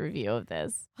house review of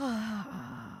this.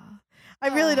 I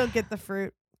really don't get the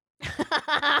fruit.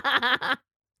 I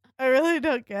I really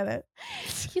don't get it.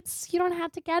 You don't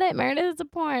have to get it. Murda is a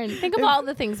porn. Think of all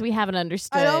the things we haven't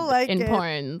understood in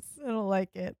porns. I don't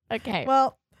like it. Okay.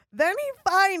 Well, then he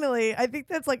finally, I think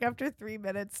that's like after 3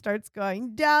 minutes, starts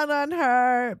going down on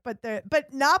her, but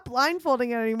not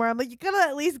blindfolding her anymore. I'm like, you could have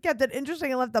at least kept it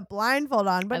interesting and left the blindfold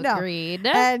on, but Agreed.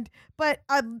 no. But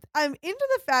I'm into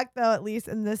the fact though, at least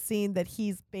in this scene, that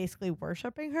he's basically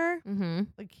worshiping her. Mm-hmm.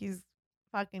 Like he's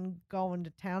fucking going to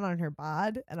town on her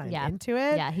bod, and I'm into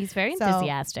it. Yeah, he's very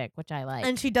enthusiastic, which I like.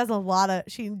 And she does a lot of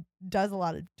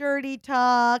dirty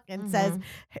talk and says,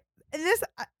 and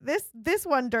this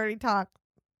one dirty talk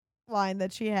line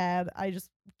that she had, I just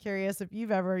curious if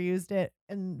you've ever used it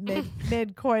in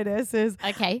mid coitus, is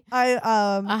okay.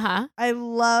 I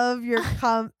love your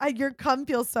cum. Your cum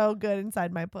feels so good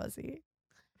inside my pussy.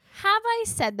 Have I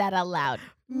said that out loud?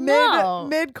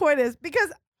 Mid coitus, because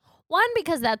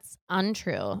that's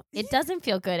untrue. It doesn't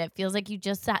feel good. It feels like you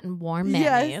just sat in warm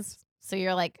mayonnaise. Yes. So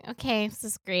you're like, okay, this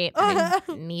is great. I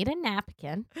need a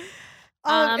napkin.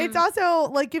 It's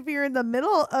also like if you're in the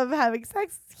middle of having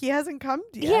sex, he hasn't come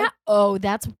yet. Yeah. Oh,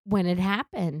 that's when it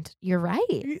happened. You're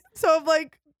right. So I'm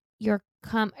like, Your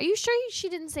cum. Are you sure she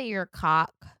didn't say your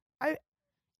cock?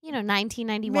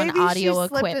 1991 maybe audio she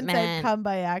slipped equipment. and said come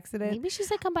by accident. Maybe she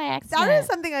said come by accident. That is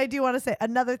something I do want to say.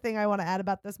 Another thing I want to add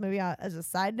about this movie as a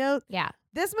side note. Yeah.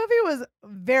 This movie was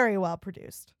very well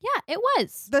produced. Yeah, it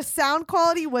was. The sound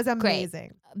quality was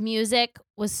amazing. Great. Music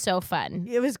was so fun.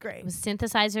 It was great. It was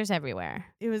synthesizers everywhere.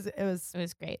 It was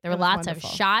great. There were lots of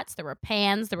shots. There were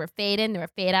pans. There were fade in. There were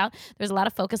fade out. There was a lot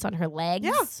of focus on her legs.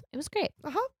 Yeah. It was great.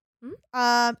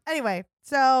 Mm-hmm. Anyway,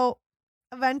 so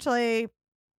eventually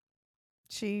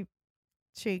he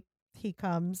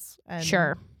comes and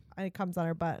and he comes on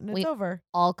her butt and it's over.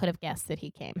 All could have guessed that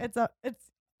he came. It's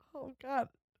oh god.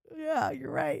 Yeah,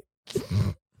 you're right.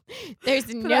 There's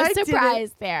no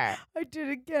surprise there. I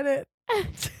didn't get it.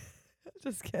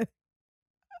 Just kidding.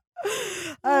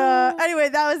 Anyway,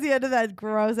 that was the end of that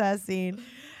gross ass scene.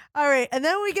 All right, and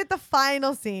then we get the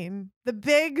final scene, the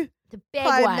big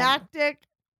climactic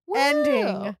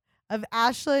ending of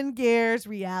Ashlyn Gere's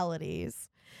realities.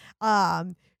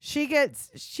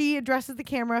 She addresses the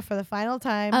camera for the final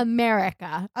time.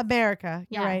 America.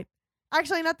 You're right.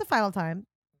 Actually, not the final time.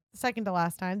 Second to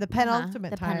last time. The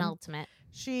penultimate time. Penultimate.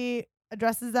 She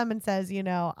addresses them and says,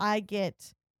 I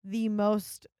get the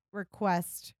most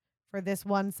requests for this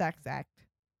one sex act,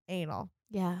 anal.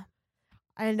 Yeah.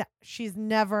 And she's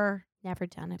never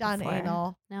done before.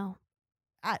 Anal. No.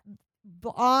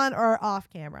 On or off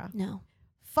camera. No.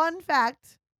 Fun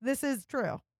fact, this is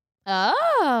true.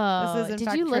 Oh. This is in Did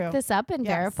fact you look true. this up and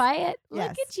verify it? Yes.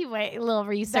 Look at you, little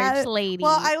research lady.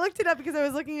 Well, I looked it up because I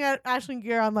was looking at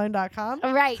AshlynGereOnline.com.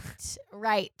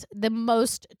 Right. The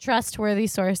most trustworthy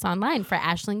source online for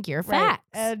Ashlyn Gere facts.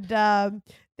 And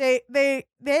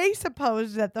they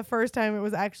supposed that the first time it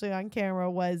was actually on camera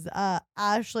was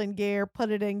Ashlyn Gere put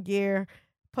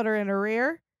her in her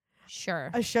rear.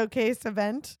 Sure. A showcase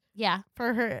event. Yeah.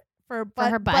 For her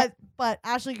butt. But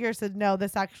Ashlyn Gere said no,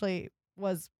 this actually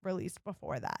was released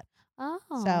before that. Oh.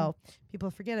 So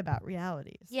people forget about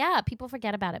realities. Yeah, people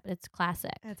forget about it, but it's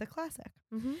classic. It's a classic.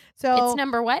 Mm-hmm. So it's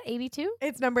number what? 82?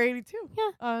 It's number 82. Yeah.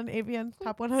 On AVN's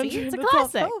Top 100. See, it's a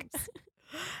classic.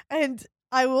 And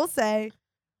I will say,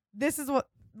 this is what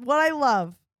I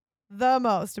love the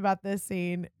most about this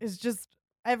scene is just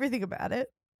everything about it.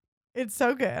 It's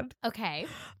so good. Okay.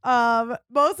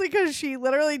 Mostly because she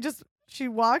literally she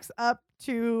walks up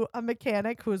to a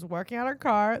mechanic who's working on her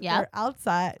car. Yeah. They're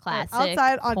outside. Classic.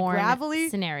 Outside on porn gravelly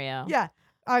scenario. Yeah.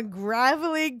 On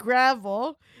gravelly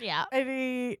gravel. Yeah.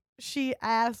 And he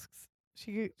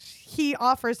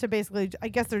offers to basically, I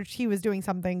guess he was doing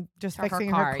something, just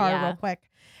fixing her car real quick.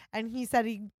 And he said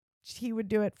he would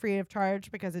do it free of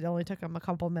charge because it only took him a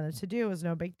couple minutes to do. It was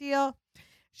no big deal.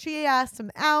 She asked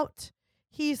him out.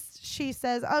 She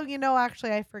says, oh,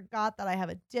 actually, I forgot that I have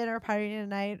a dinner party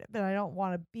tonight, but I don't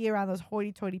want to be around those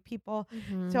hoity-toity people.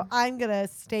 Mm-hmm. So I'm going to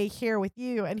stay here with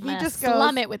you. And he just goes,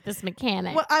 slum it with this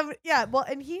mechanic. Well,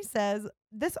 and he says,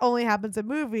 this only happens in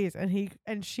movies.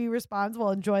 And she responds,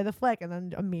 well, enjoy the flick. And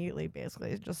then immediately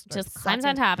basically just climbs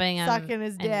on top of him. Sucking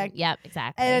his dick. Yep,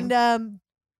 exactly. And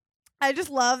I just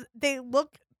love,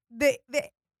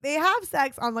 they have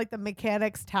sex on like the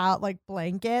mechanic's towel, like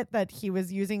blanket that he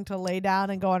was using to lay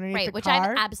down and go underneath the car. Which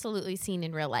I've absolutely seen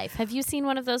in real life. Have you seen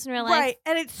one of those in real life? Right.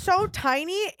 And it's so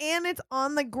tiny and it's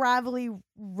on the gravelly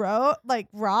road, like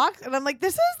rocks. And I'm like,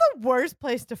 this is the worst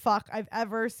place to fuck I've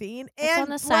ever seen. It's on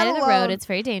the side of the road. It's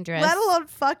very dangerous. Let alone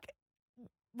fuck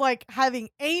like having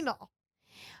anal.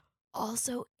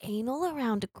 Also, anal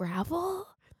around gravel?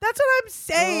 That's what I'm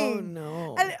saying. Oh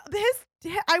no. And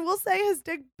I will say his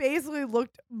dick basically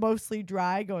looked mostly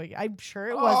dry. Going, I'm sure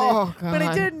it wasn't, but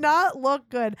it did not look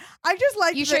good. I just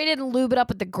like You sure he didn't lube it up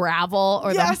with the gravel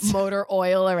or the motor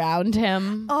oil around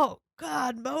him? Oh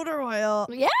God, motor oil.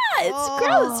 Yeah, it's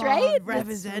gross, right? Rev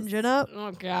his engine up.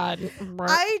 Oh God.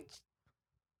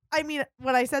 I mean,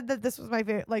 when I said that this was my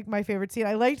favorite, my favorite scene,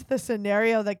 I liked the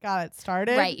scenario that got it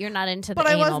started. Right, you're not into the but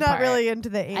anal I was not part. really into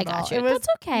the anal. I got you. It was That's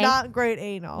okay. not great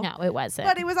anal. No, it wasn't.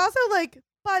 But it was also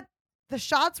but the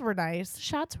shots were nice. The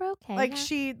shots were okay. Like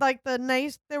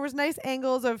there was nice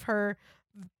angles of her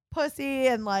pussy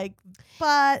and butt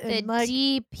and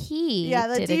the DP. Yeah,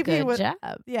 the did DP a good was, job.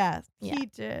 Yeah, Yeah. he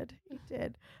did.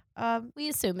 We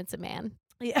assume it's a man.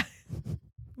 Yeah.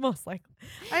 Most likely.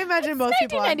 I imagine most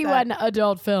people have 1991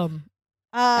 adult film.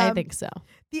 I think so.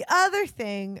 The other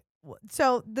thing,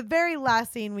 so the very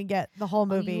last scene we get the whole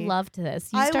movie. You loved this.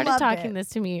 You I started loved talking it. this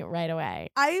to me right away.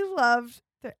 I loved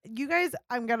you guys.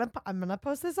 I'm gonna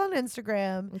post this on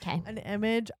Instagram. Okay. An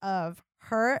image of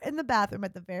her in the bathroom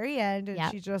at the very end,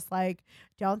 and she's just like,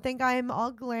 "Don't think I'm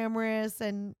all glamorous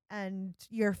and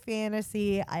your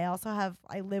fantasy. I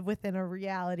live within a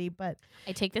reality, but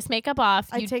I take this makeup off.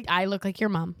 I look like your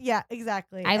mom. Yeah,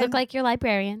 exactly. I look like your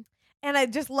librarian. And I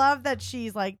just love that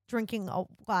she's drinking a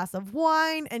glass of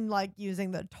wine and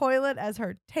using the toilet as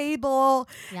her table.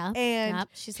 Yeah. And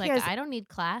she's like, I don't need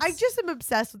class. I just am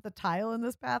obsessed with the tile in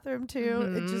this bathroom too.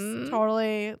 Mm-hmm. It just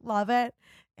totally love it.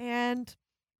 And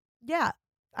yeah,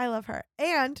 I love her.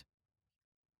 And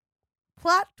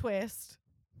plot twist,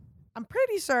 I'm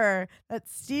pretty sure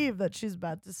that's Steve that she's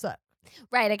about to suck.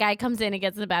 Right, a guy comes in and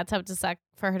gets in the bathtub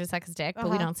for her to suck his dick,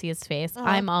 but we don't see his face.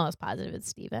 I'm almost positive it's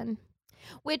Steven.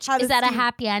 Which, is that a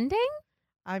happy ending?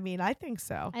 I mean, I think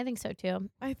so. I think so too.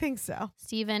 I think so.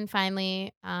 Steven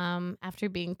finally, after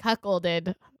being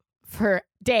cuckolded for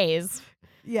days,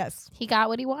 yes, he got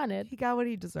what he wanted. He got what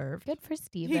he deserved. Good for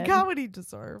Steven. He got what he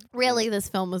deserved. Really, this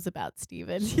film was about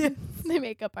Steven, the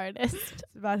makeup artist. It's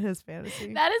about his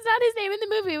fantasy. That is not his name in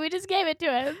the movie. We just gave it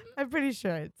to him. I'm pretty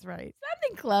sure it's right.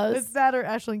 Something close. It's that or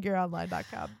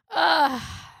AishlingGearOnline.com.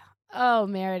 Oh,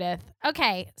 Meredith.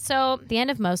 Okay, so the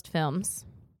end of most films,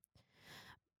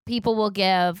 people will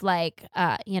give one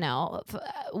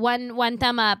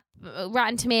thumb up,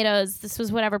 Rotten Tomatoes, this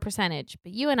was whatever percentage.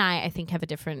 But you and I think, have a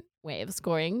different way of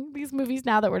scoring these movies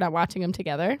now that we're not watching them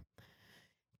together.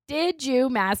 Did you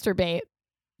masturbate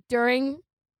during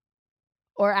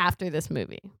or after this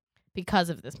movie? Because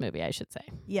of this movie, I should say.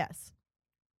 Yes.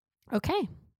 Okay.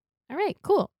 All right,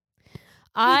 cool.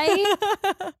 I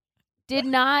did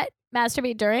not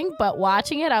masturbate during, but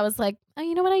watching it, I was like, oh,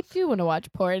 you know what? I do want to watch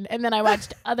porn. And then I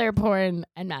watched other porn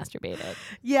and masturbated.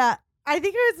 Yeah. I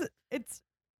think it's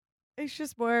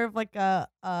just more of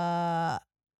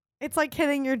it's like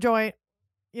hitting your joint,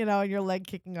 and your leg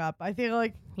kicking up. I feel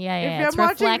like if it's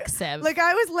reflexive.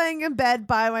 I was laying in bed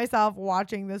by myself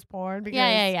watching this porn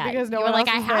because because no you one were like,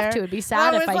 else I was have there. to. It'd be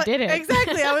sad if I did it.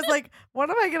 Exactly. I was like, what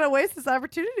am I going to waste this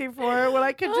opportunity for when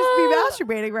I could just be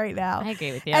masturbating right now? I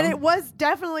agree with you. And it was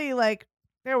definitely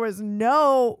there was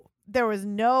no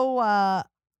problem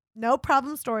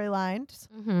storylines.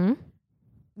 Mm-hmm.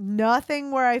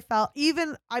 Nothing where I felt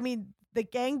the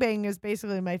gangbang is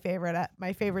basically my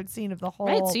favorite scene of the whole.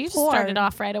 Right, so you just started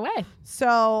off right away.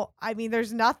 So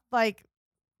there's not it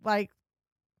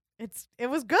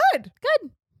was good.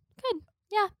 Good.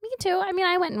 Yeah, me too.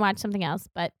 I went and watched something else,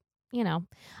 but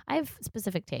I have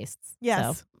specific tastes.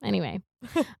 Yes. So anyway,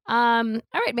 all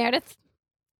right, Meredith.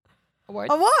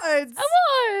 Awards.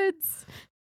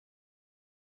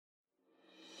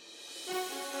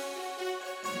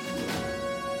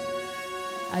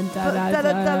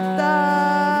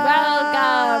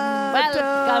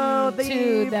 Welcome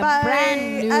to the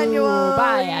brand new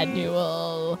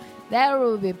biannual. There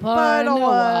will be porn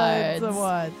awards.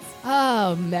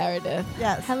 Oh, Meredith.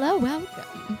 Yes. Hello,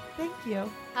 welcome. Thank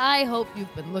you. I hope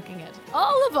you've been looking at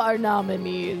all of our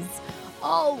nominees,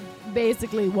 all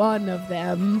basically one of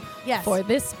them, for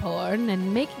this porn,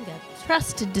 and making a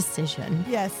trusted decision.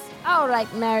 Yes. All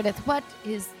right, Meredith, what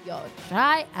is your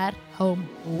try-at-home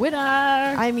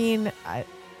winner?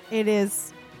 It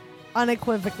is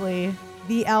unequivocally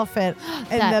the outfit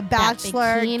in the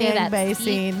Bachelor gangbang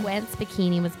scene. Sequence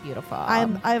bikini was beautiful.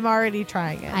 I'm already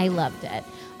trying it. I loved it.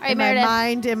 All right, in Meredith. my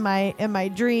mind, in my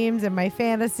dreams, in my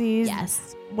fantasies.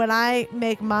 Yes. When I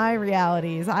make my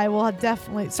realities, I will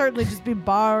certainly just be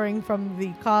borrowing from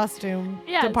the costume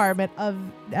department of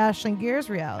Ashlyn Gear's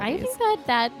realities. I think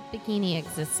that bikini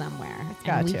exists somewhere. It's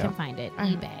got we to. can find it.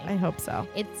 eBay. I hope so.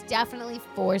 It's definitely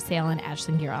for sale on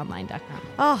AishlingGearOnline.com.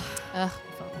 Oh. Ugh.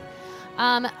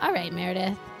 All right,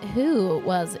 Meredith. who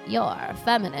was your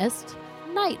feminist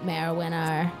nightmare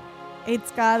winner?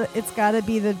 It's gotta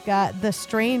be the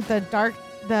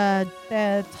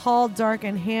tall, dark,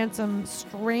 and handsome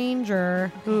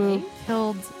stranger who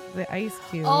killed the Ice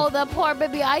Cube. Oh, the poor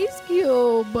baby Ice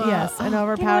Cube. Yes, and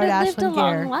overpowered he Ashlyn lived a Gear.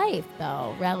 long life,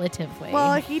 though, relatively.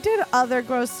 Well, he did other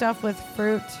gross stuff with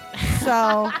fruit,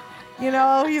 so he's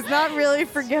not really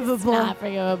forgivable. Not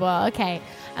forgivable. Okay,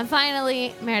 and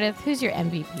finally, Meredith, who's your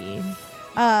MVP?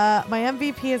 My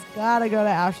MVP has gotta go to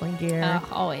Ashlyn Gear. Oh,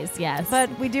 always, yes.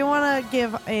 But we do want to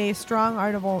give a strong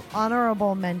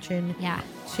honorable mention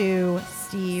to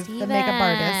Steve, the makeup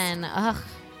artist. Ugh.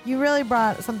 You really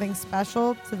brought something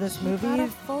special to this movie. He brought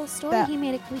a full story. He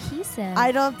made it cohesive.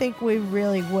 I don't think we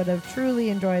really would have truly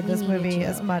enjoyed this movie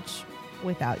as much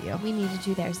without you. We needed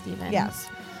you there, Steven.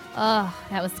 Yes. Oh,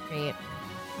 that was great.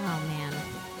 Oh, man.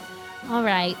 All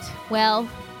right. Well.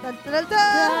 Da, da, da,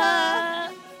 da.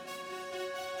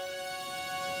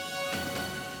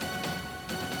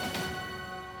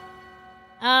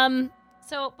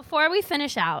 So before we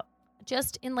finish out,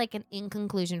 just in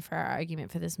conclusion for our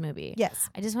argument for this movie. Yes.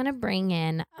 I just want to bring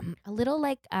in a little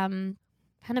kind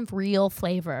of real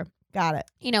flavor. Got it.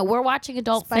 We're watching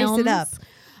adult Spice films. it up.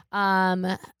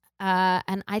 And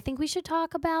I think we should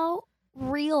talk about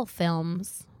real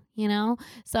films,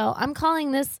 So I'm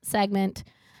calling this segment,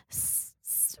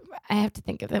 I have to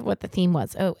think of what the theme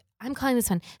was. Oh, I'm calling this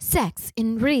one Sex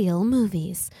in Real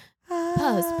Movies.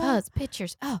 Pose,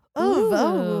 pictures.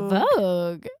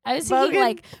 Vogue. I was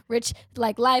thinking rich,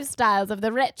 lifestyles of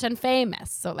the rich and famous.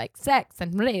 So sex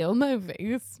and real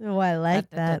movies. Oh, I like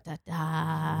that.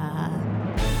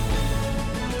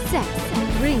 Sex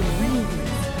and real movies.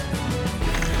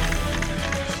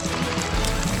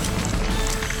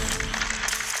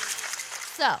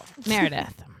 So,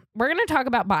 Meredith, we're going to talk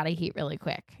about Body Heat really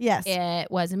quick. Yes. It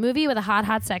was a movie with a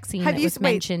hot sex scene that was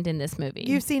mentioned in this movie.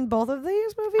 You've seen both of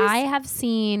these movies? I have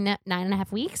seen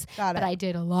 9.5 Weeks. Got it. But I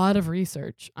did a lot of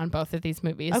research on both of these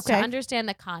movies to understand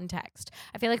the context.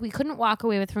 I feel like we couldn't walk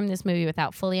away from this movie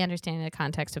without fully understanding the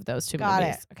context of those two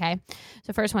movies. Okay.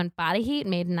 So first one, Body Heat,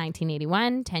 made in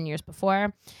 1981, 10 years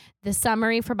before. The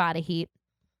summary for Body Heat.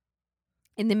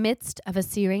 In the midst of a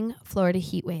searing Florida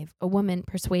heat wave, a woman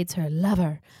persuades her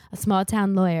lover, a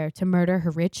small-town lawyer, to murder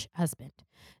her rich husband.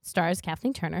 Stars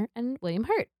Kathleen Turner and William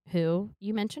Hurt, who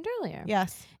you mentioned earlier.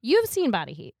 Yes. You've seen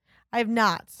Body Heat. I have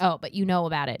not. Oh, but you know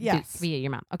about it via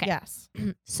your mom. Okay. Yes.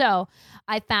 So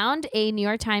I found a New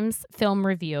York Times film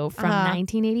review from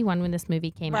 1981 when this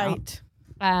movie came out.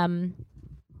 Right.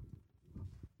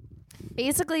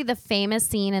 Basically, the famous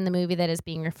scene in the movie that is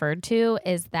being referred to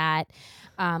is that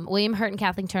William Hurt and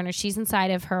Kathleen Turner, she's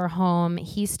inside of her home.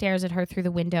 He stares at her through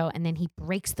the window, and then he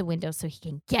breaks the window so he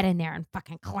can get in there and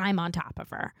fucking climb on top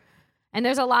of her. And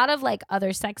there's a lot of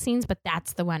other sex scenes, but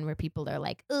that's the one where people are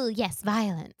like, oh, yes,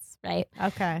 violence, right?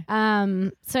 Okay.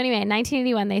 So anyway, in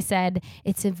 1981, they said,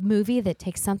 it's a movie that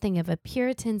takes something of a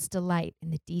Puritan's delight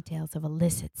in the details of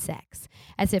illicit sex,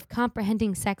 as if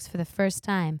comprehending sex for the first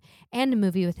time, and a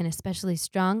movie with an especially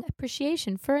strong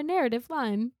appreciation for a narrative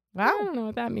line. Wow. I don't know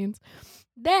what that means.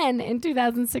 Then, in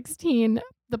 2016,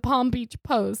 the Palm Beach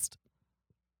Post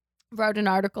wrote an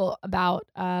article about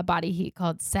Body Heat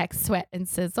called Sex, Sweat, and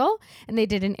Sizzle. And they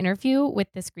did an interview with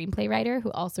the screenplay writer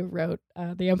who also wrote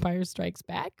The Empire Strikes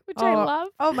Back, which I love.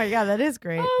 Oh, my God. That is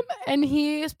great. And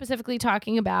he specifically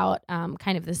talking about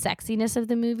kind of the sexiness of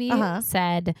the movie,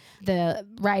 said the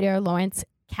writer Lawrence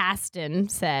Kasdan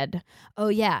said, oh,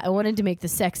 yeah, I wanted to make the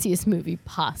sexiest movie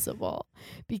possible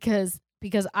because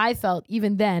I felt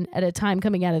even then at a time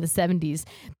coming out of the 70s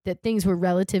that things were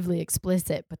relatively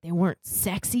explicit, but they weren't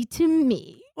sexy to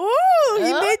me. Oh,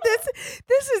 he made this.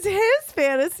 This is his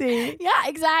fantasy. Yeah,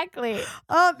 exactly.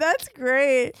 Oh, that's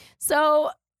great. So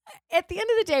at the end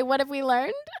of the day, what have we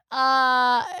learned?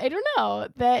 I don't know,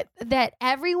 that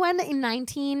everyone from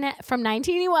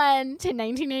 1981 to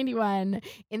 1991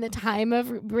 in the time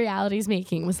of reality's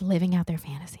making was living out their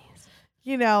fantasies.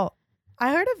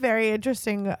 I heard a very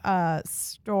interesting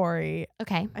story.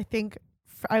 Okay. I think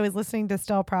I was listening to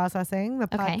Still Processing, the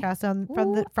podcast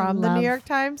from the New York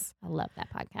Times. I love that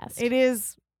podcast. It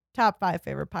is top 5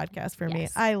 favorite podcast for me.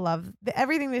 I love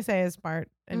everything they say is smart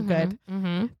and good.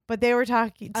 Mm-hmm. But they were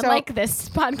talking. Unlike this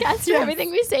podcast, where everything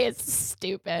we say is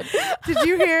stupid.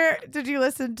 Did you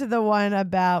listen to the one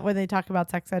about when they talk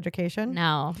about sex education?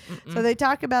 No. So they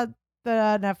talk about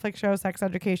the Netflix show Sex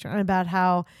Education and about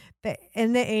how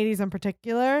in the 80s in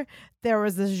particular, there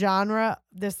was this genre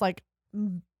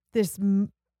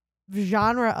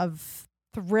of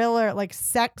thriller,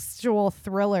 sexual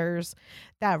thrillers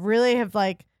that really have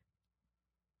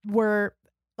were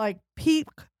peak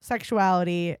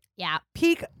sexuality, Yeah.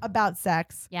 peak about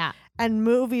sex, Yeah. and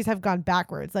movies have gone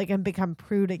backwards, like, and become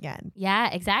prude again. Yeah,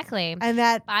 exactly. And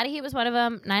that Body Heat was one of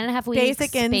them. 9.5 Weeks.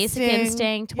 Basic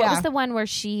Instinct. What Yeah. was the one where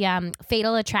she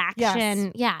Fatal Attraction?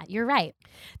 Yes. Yeah, you're right.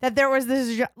 that there was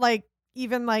this like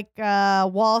even like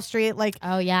Wall Street, like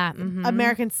Oh yeah. Mhm.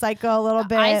 American Psycho a little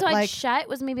bit. Eyes Wide like Shut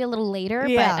was maybe a little later,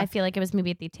 Yeah. but I feel like it was maybe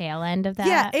at the tail end of that.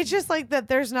 yeah, it's just like that.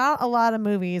 There's not a lot of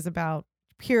movies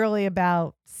purely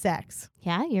about sex.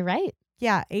 Yeah, you're right.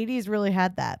 Yeah, 80s really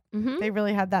had that. Mm-hmm. They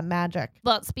really had that magic.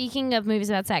 Well, speaking of movies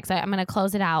about sex, I'm going to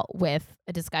close it out with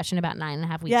a discussion about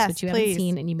 9.5 Weeks, Yes, which you please. haven't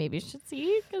seen and you maybe should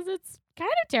see because it's kind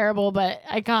of terrible, but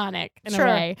iconic in Sure. a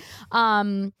way.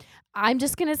 I'm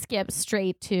just going to skip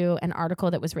straight to an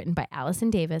article that was written by Allison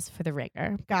Davis for The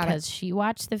Ringer. Got it. Because she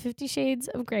watched the 50 Shades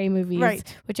of Grey movies,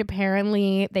 Right. which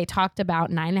apparently they talked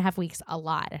about 9.5 Weeks a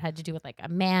lot. It had to do with like a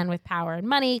man with power and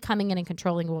money coming in and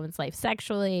controlling a woman's life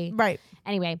sexually. Right.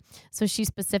 Anyway, so she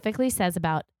specifically says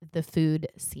about the food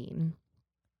scene.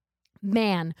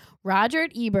 Man, Roger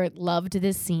Ebert loved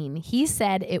this scene. He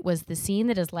said it was the scene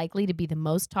that is likely to be the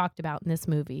most talked about in this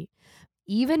movie.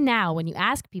 Even now, when you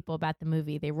ask people about the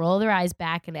movie, they roll their eyes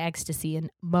back in ecstasy and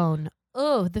moan,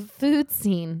 "Oh, the food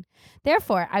scene."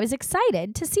 Therefore, I was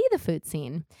excited to see the food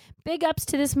scene. Big ups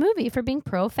to this movie for being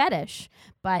pro-fetish.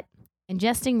 But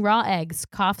ingesting raw eggs,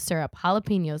 cough syrup,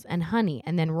 jalapenos, and honey,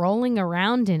 and then rolling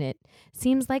around in it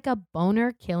seems like a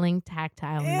boner-killing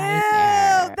tactile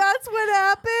nightmare. Ew, that's what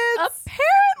happens.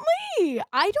 Apparently,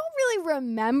 I don't really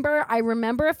remember. I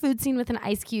remember a food scene with an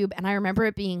ice cube, and I remember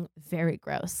it being very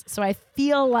gross. So I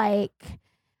feel like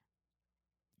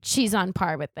she's on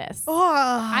par with this.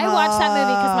 I watched that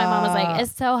movie because my mom was like,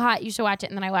 "It's so hot, you should watch it."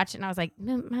 And then I watched it, and I was like,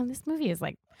 "Man, this movie is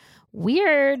like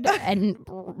weird and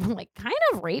like kind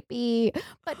of rapey."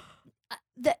 But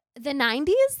the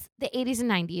 90s, the 80s and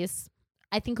 90s,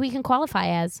 I think we can qualify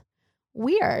as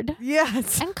weird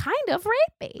Yes. and kind of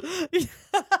rapey.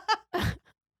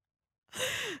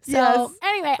 So Yes.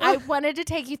 anyway, I wanted to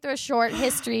take you through a short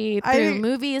history through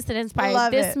movies that inspired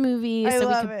love this it. movie I so we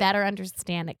love could it. better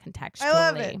understand it contextually. I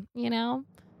love it. You know?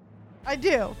 I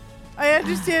do. I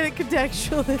understand it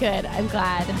contextually. Good. I'm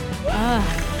glad.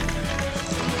 Ugh.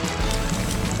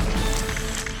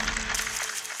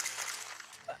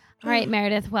 All right,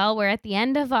 Meredith. Well, we're at the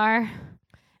end of our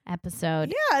episode.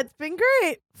 Yeah, it's been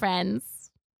great.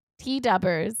 Friends,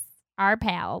 T-dubbers, our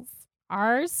pals,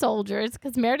 our soldiers,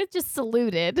 because Meredith just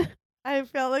saluted. I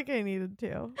felt like I needed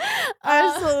to.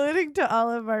 I'm saluting to all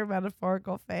of our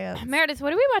metaphorical fans. Meredith,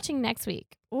 what are we watching next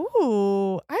week?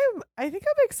 Ooh, I think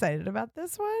I'm excited about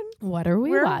this one. What are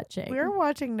we watching? We're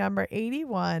watching number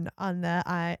 81 on the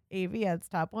AVN's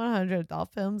Top 100 adult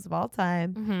films of all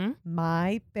time. Mm-hmm.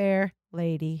 My Fair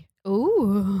Lady.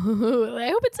 Ooh, I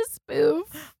hope it's a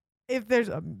spoof. If there's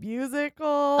a musical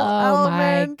Oh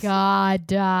element. my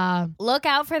God. Look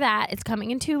out for that. It's coming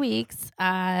in 2 weeks.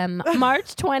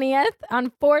 March 20th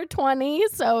on 420.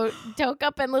 So toke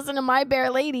up and listen to My Bare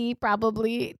Lady.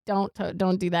 Probably don't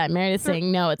do that. Meredith's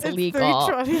saying no, it's illegal.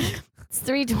 320. It's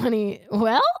 320.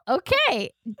 Well,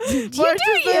 okay. You do March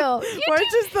you.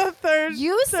 March is the third.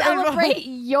 You third celebrate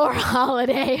your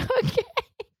holiday, okay?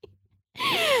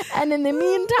 And in the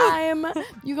meantime,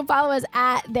 you can follow us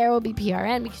at There Will Be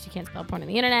PRN because you can't spell porn on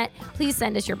the internet. Please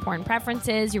send us your porn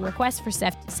preferences, your requests for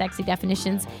sexy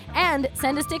definitions, and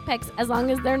send us dick pics as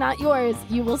long as they're not yours.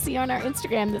 You will see on our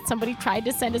Instagram that somebody tried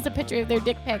to send us a picture of their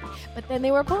dick pic, but then they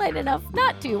were polite enough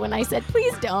not to when I said,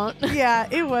 please don't. Yeah,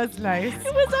 it was nice.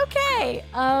 It was okay.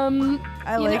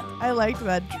 I liked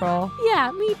that troll. Yeah,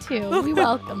 me too. We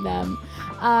welcome them.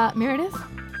 Meredith,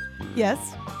 Yes.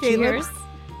 Caitlin. cheers.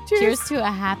 Cheers to a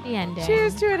happy ending.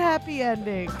 Cheers to a happy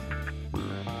ending.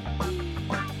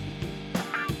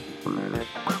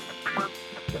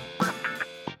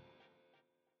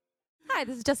 Hi,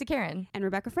 this is Jessica Karen and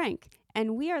Rebecca Frank,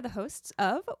 and we are the hosts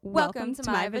of Welcome to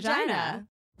My Vagina.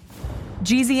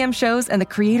 GZM Shows and the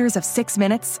creators of 6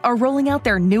 Minutes are rolling out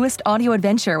their newest audio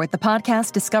adventure with the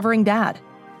podcast Discovering Dad.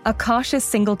 A cautious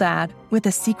single dad with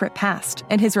a secret past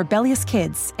and his rebellious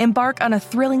kids embark on a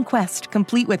thrilling quest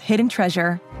complete with hidden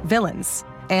treasure, villains,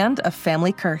 and a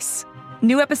family curse.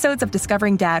 New episodes of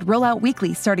Discovering Dad roll out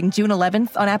weekly starting June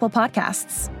 11th on Apple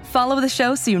Podcasts. Follow the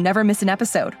show so you never miss an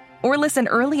episode, or listen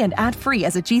early and ad-free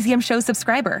as a GZM Shows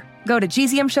subscriber. Go to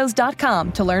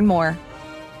gzmshows.com to learn more.